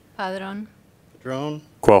 Craig? Padron. Drone?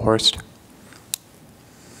 Quillhurst.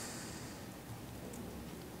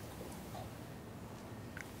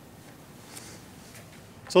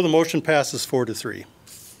 So the motion passes 4-3.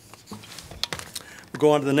 We'll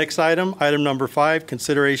go on to the next item, item number 5,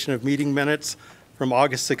 consideration of meeting minutes from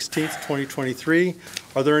August 16th, 2023.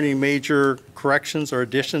 Are there any major corrections or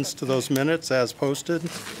additions to those minutes as posted,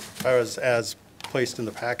 or as placed in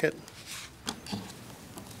the packet?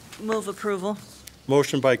 Move approval.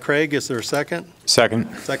 Motion by Craig, is there a second?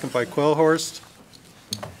 Second. Second by Quillhorst.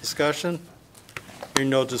 Discussion?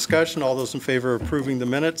 Hearing no discussion, all those in favor of approving the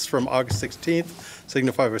minutes from August 16th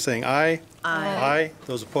signify by saying aye. Aye. Aye.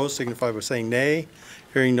 Those opposed signify by saying nay.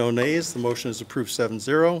 Hearing no nays, the motion is approved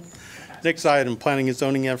 7-0. Next item, planning and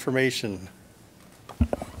zoning information.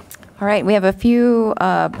 All right, we have a few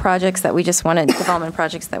projects that we just wanted, development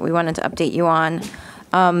projects that we wanted to update you on.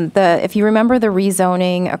 If you remember the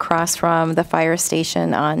rezoning across from the fire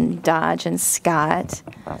station on Dodge and Scott,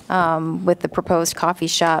 with the proposed coffee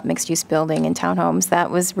shop, mixed-use building, and townhomes,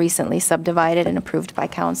 that was recently subdivided and approved by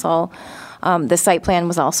council. The site plan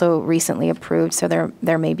was also recently approved, so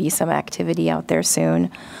there may be some activity out there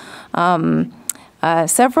soon.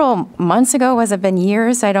 Several months ago, has it been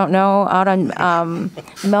years? I don't know, out on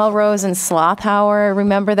Melrose and Slothauer,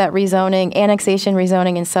 remember that rezoning, annexation,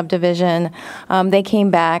 rezoning, and subdivision? They came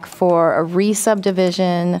back for a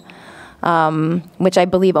re-subdivision, which I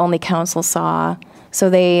believe only council saw. So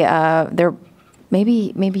they're,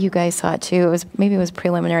 maybe you guys saw it too. Maybe it was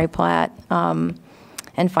preliminary plat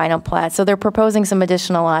and final plat. So they're proposing some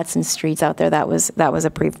additional lots and streets out there. That was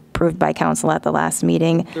approved by council at the last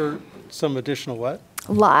meeting. There are some additional what?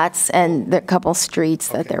 Lots and a couple streets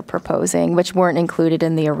that they're proposing, which weren't included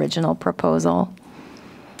in the original proposal.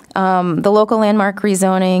 The local landmark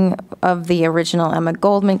rezoning of the original Emma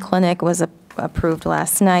Goldman Clinic was approved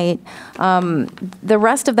last night. The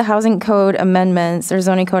rest of the housing code amendments, or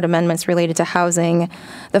zoning code amendments related to housing,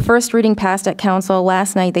 the first reading passed at council.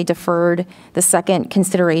 Last night they deferred the second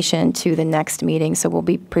consideration to the next meeting, so we'll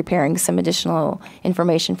be preparing some additional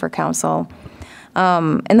information for council.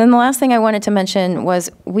 And then the last thing I wanted to mention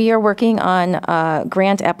was we are working on a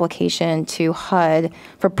grant application to HUD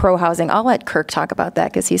for pro-housing. I'll let Kirk talk about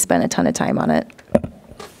that because he spent a ton of time on it.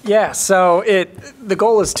 Yeah, so the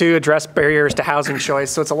goal is to address barriers to housing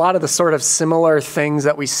choice. So it's a lot of the sort of similar things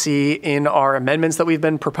that we see in our amendments that we've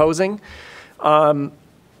been proposing.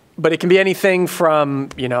 But it can be anything from,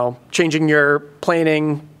 changing your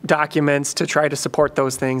planning documents to try to support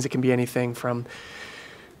those things. It can be anything from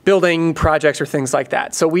building projects or things like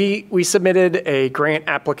that. So we submitted a grant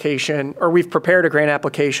application, or we've prepared a grant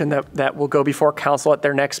application that will go before council at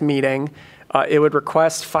their next meeting. It would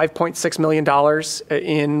request $5.6 million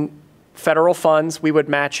in federal funds. We would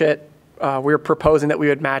match it. We're proposing that we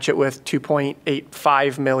would match it with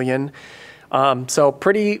 $2.85 million. So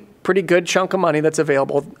pretty good chunk of money that's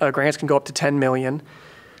available. Grants can go up to $10 million.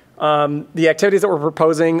 The activities that we're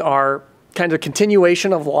proposing are kind of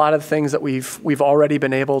continuation of a lot of things that we've already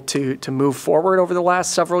been able to move forward over the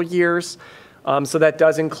last several years. So that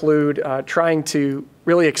does include trying to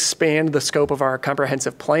really expand the scope of our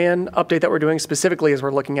comprehensive plan update that we're doing, specifically as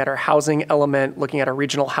we're looking at our housing element, looking at a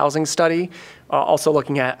regional housing study, also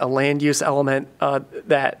looking at a land use element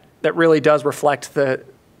that really does reflect the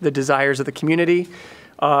desires of the community.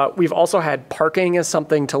 We've also had parking as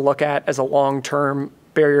something to look at as a long-term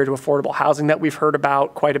barrier to affordable housing that we've heard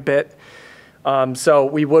about quite a bit. So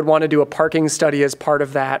we would want to do a parking study as part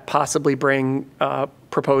of that, possibly bring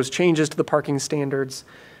proposed changes to the parking standards.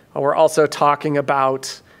 We're also talking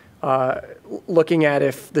about looking at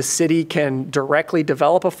if the city can directly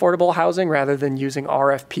develop affordable housing rather than using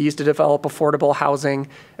RFPs to develop affordable housing.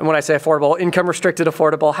 And when I say affordable, income-restricted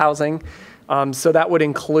affordable housing. So that would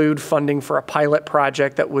include funding for a pilot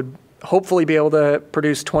project that would hopefully be able to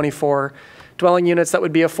produce 24 dwelling units that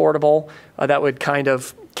would be affordable. That would kind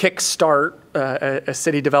of kickstart a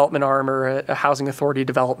city development arm or a housing authority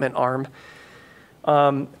development arm.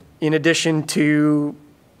 In addition to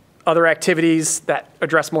other activities that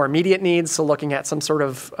address more immediate needs, so looking at some sort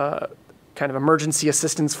of kind of emergency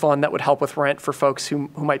assistance fund that would help with rent for folks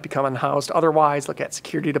who might become unhoused otherwise, look at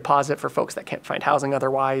security deposit for folks that can't find housing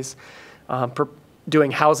otherwise,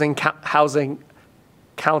 doing housing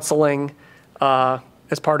counseling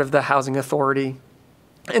as part of the housing authority,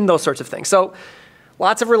 and those sorts of things. So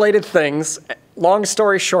lots of related things. Long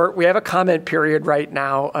story short, we have a comment period right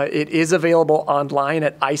now. It is available online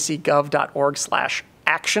at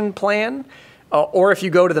icgov.org/action plan. Or if you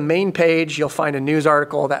go to the main page, you'll find a news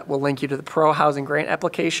article that will link you to the Pro Housing Grant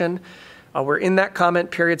application. We're in that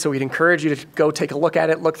comment period, so we'd encourage you to go take a look at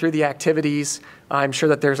it, look through the activities. I'm sure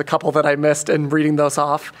that there's a couple that I missed in reading those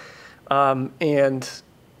off, and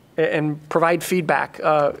provide feedback.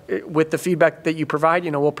 With the feedback that you provide,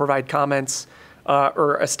 we'll provide comments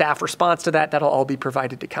or a staff response to that. That'll all be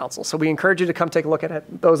provided to council. So we encourage you to come take a look at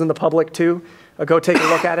it. Those in the public too, go take a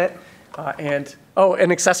look at it. And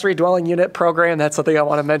an accessory dwelling unit program, that's something I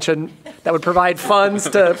want to mention, that would provide funds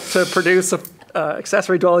to produce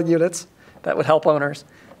accessory dwelling units that would help owners.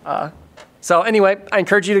 So anyway, I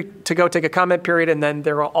encourage you to go take a comment period, and then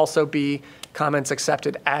there will also be comments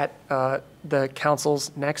accepted at the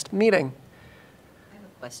council's next meeting. I have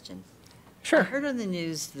a question. Sure. I heard on the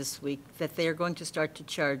news this week that they are going to start to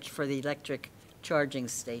charge for the electric charging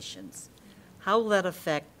stations. How will that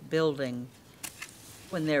affect building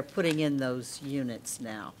when they're putting in those units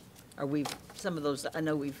now? Are we, some of those, I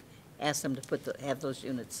know we've asked them to have those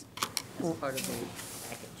units as part of the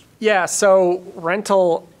package. Yeah, so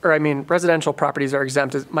residential properties are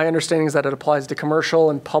exempt. My understanding is that it applies to commercial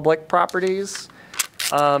and public properties.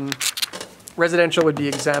 Residential would be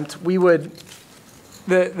exempt.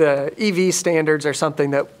 The EV standards are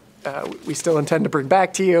something that we still intend to bring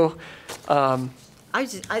back to you.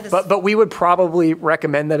 But we would probably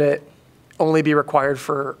recommend that it only be required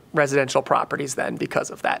for residential properties then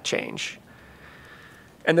because of that change.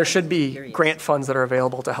 And there should be grant funds that are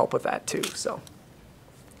available to help with that too. So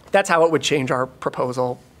that's how it would change our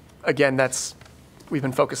proposal. Again, we've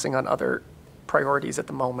been focusing on other priorities at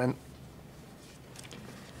the moment.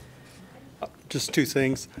 Just two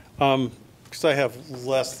things. Because I have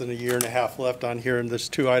less than a year and a half left on here, and there's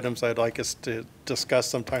two items I'd like us to discuss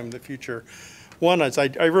sometime in the future. One is I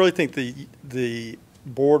really think the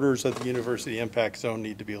borders of the university impact zone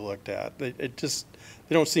need to be looked at. They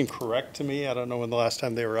don't seem correct to me. I don't know when the last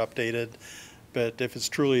time they were updated, but if it's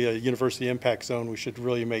truly a university impact zone, we should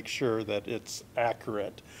really make sure that it's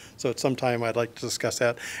accurate. So at some time I'd like to discuss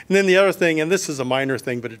that. And then the other thing, and this is a minor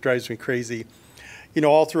thing, but it drives me crazy,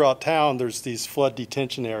 all throughout town there's these flood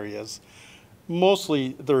detention areas.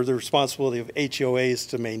 Mostly they're the responsibility of HOAs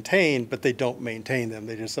to maintain, but they don't maintain them.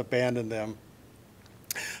 They just abandon them.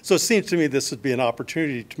 So it seems to me this would be an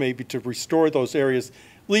opportunity to maybe to restore those areas,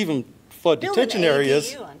 leave them flood detention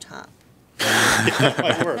areas. Build an ADU on top. That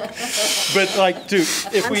might work. But like, dude,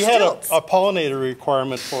 if we had a pollinator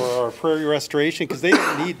requirement for our prairie restoration, because they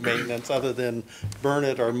don't need maintenance other than burn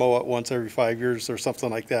it or mow it once every 5 years or something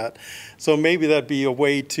like that. So maybe that'd be a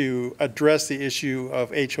way to address the issue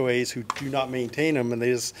of HOAs who do not maintain them and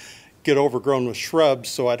they just get overgrown with shrubs.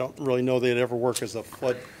 So I don't really know they'd ever work as a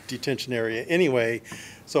flood detention area anyway.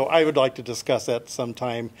 So I would like to discuss that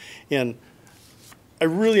sometime. And I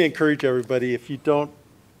really encourage everybody, if you don't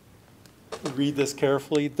read this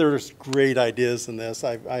carefully, there's great ideas in this.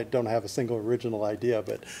 I don't have a single original idea,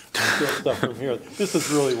 but stuff from here. This is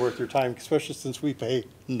really worth your time, especially since we pay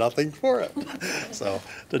nothing for it. So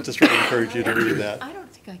I just really encourage you to read that. I don't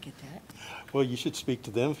think I get that. Well, you should speak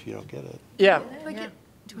to them if you don't get it. Yeah,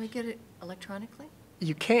 Do I get it electronically?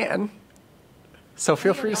 you can. So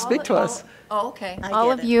feel free to speak to us. Oh, okay.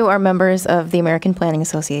 All of you are members of the American Planning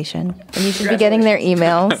Association, and you should be getting their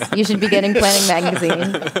emails. You should be getting Planning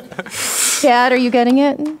Magazine. Chad, are you getting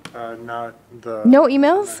it? Not the. No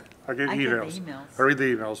emails? I get emails. I read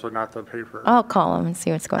the emails, but not the paper. I'll call them and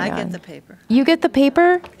see what's going on. I get the paper. You get the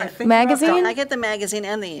paper magazine? I get the magazine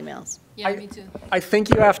and the emails. Yeah, me too. I think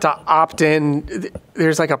you have to opt in.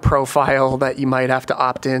 There's like a profile that you might have to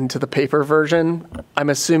opt in to the paper version. I'm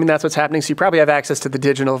assuming that's what's happening. So you probably have access to the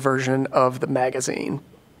digital version of the magazine,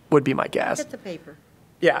 would be my guess. Get the paper.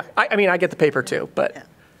 Yeah, I mean, I get the paper too, but.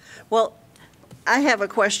 Well, I have a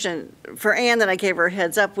question for Ann that I gave her a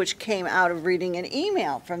heads up, which came out of reading an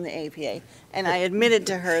email from the APA. And I admitted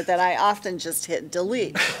to her that I often just hit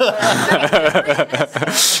delete.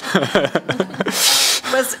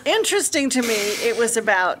 What's interesting to me, it was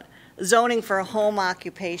about zoning for home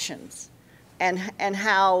occupations and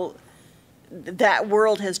how that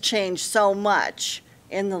world has changed so much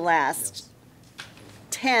in the last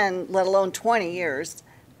 10, let alone 20 years.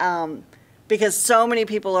 Because so many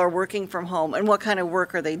people are working from home, and what kind of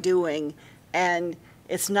work are they doing? And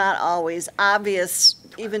it's not always obvious,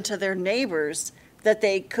 even to their neighbors, that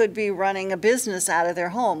they could be running a business out of their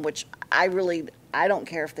home, which I don't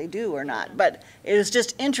care if they do or not. But it was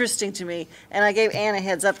just interesting to me, and I gave Ann a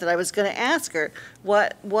heads up that I was going to ask her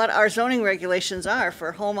what our zoning regulations are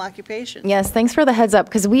for home occupation. Yes, thanks for the heads up,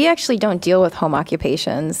 because we actually don't deal with home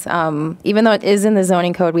occupations. Even though it is in the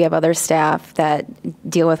zoning code, we have other staff that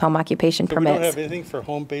deal with home occupation So permits. we don't have anything for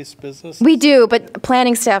home-based business? We do, but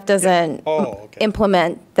planning staff doesn't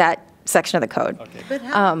implement that section of the code. But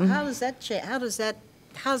how does that change?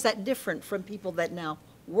 How's that different from people that now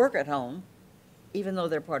work at home, even though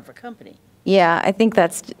they're part of a company? Yeah, I think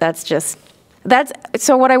that's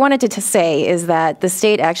so what I wanted to say is that the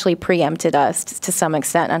state actually preempted us to some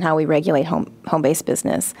extent on how we regulate home-based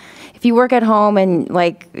business. If you work at home and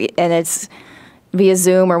it's via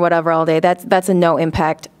Zoom or whatever all day, that's a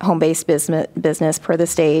no-impact home-based business per the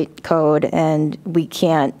state code, and we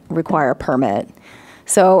can't require a permit.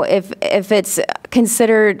 So if it's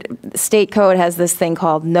considered, state code has this thing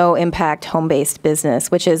called no-impact home-based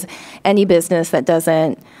business, which is any business that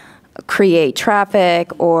doesn't create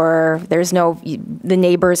traffic or the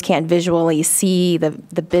neighbors can't visually see the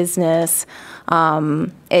business,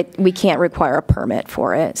 we can't require a permit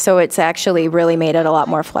for it. So it's actually really made it a lot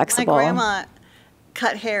more flexible. My grandma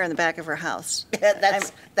cut hair in the back of her house.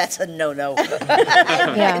 That's a no-no.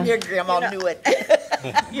 Yeah. And your grandma knew it.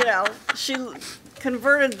 She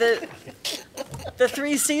converted the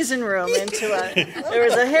three-season room into there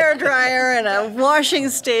was a hair dryer and a washing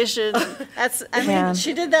station.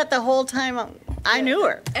 She did that the whole time I knew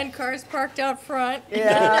her. And cars parked out front.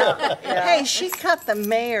 Yeah. Hey, she cut the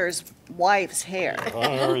mayor's wife's hair. Oh,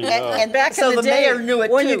 there you go. And back So in the the day, mayor knew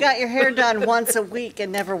it when too. you got your hair done once a week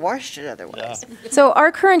and never washed it otherwise. So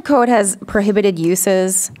our current code has prohibited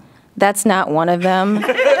uses. That's not one of them. But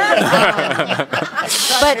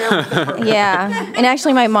yeah, and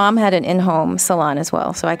actually my mom had an in-home salon as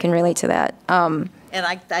well, so I can relate to that. And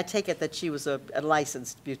I take it that she was a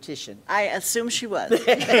licensed beautician. I assume she was.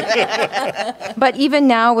 But even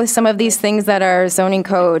now with some of these things that our zoning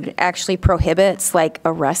code actually prohibits, like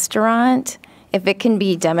a restaurant, if it can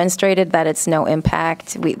be demonstrated that it's no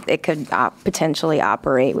impact, it could potentially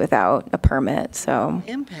operate without a permit, so.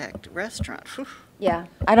 Impact restaurant. Whew. Yeah,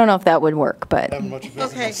 I don't know if that would work, but.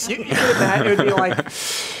 Okay. You could have that. It would be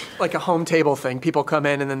like a home table thing. People come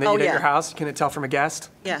in and then they eat at your house. Can it tell from a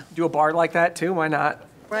guest? Yeah. Do a bar like that too? Why not?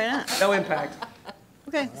 Why not? No impact.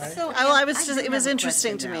 Okay. So It was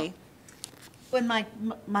interesting to me. When my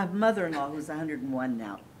mother-in-law, who's 101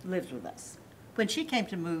 now, lives with us, when she came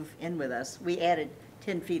to move in with us, we added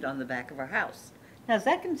 10 feet on the back of our house. Now, is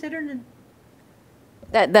that considered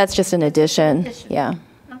That's just an addition, yeah.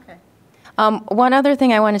 Okay. One other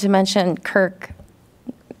thing I wanted to mention, Kirk,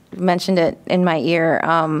 mentioned it in my ear.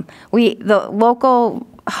 The local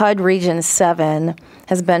HUD Region 7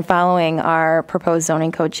 has been following our proposed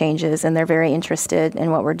zoning code changes, and they're very interested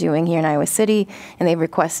in what we're doing here in Iowa City, and they've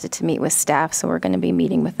requested to meet with staff, so we're going to be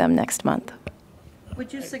meeting with them next month.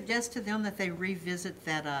 Would you suggest to them that they revisit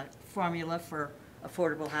that formula for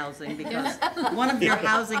affordable housing? Because one of your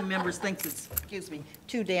housing members thinks it's, excuse me,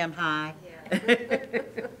 too damn high.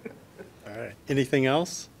 All right. Anything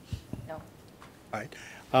else? No. All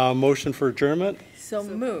right. Motion for adjournment? So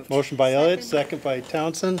moved. Motion by Elliott, second by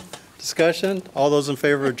Townsend. Discussion. All those in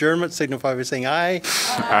favor of adjournment signify by saying aye.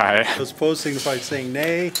 Aye. Those opposed signify by saying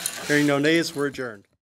nay. Hearing no nays, we're adjourned.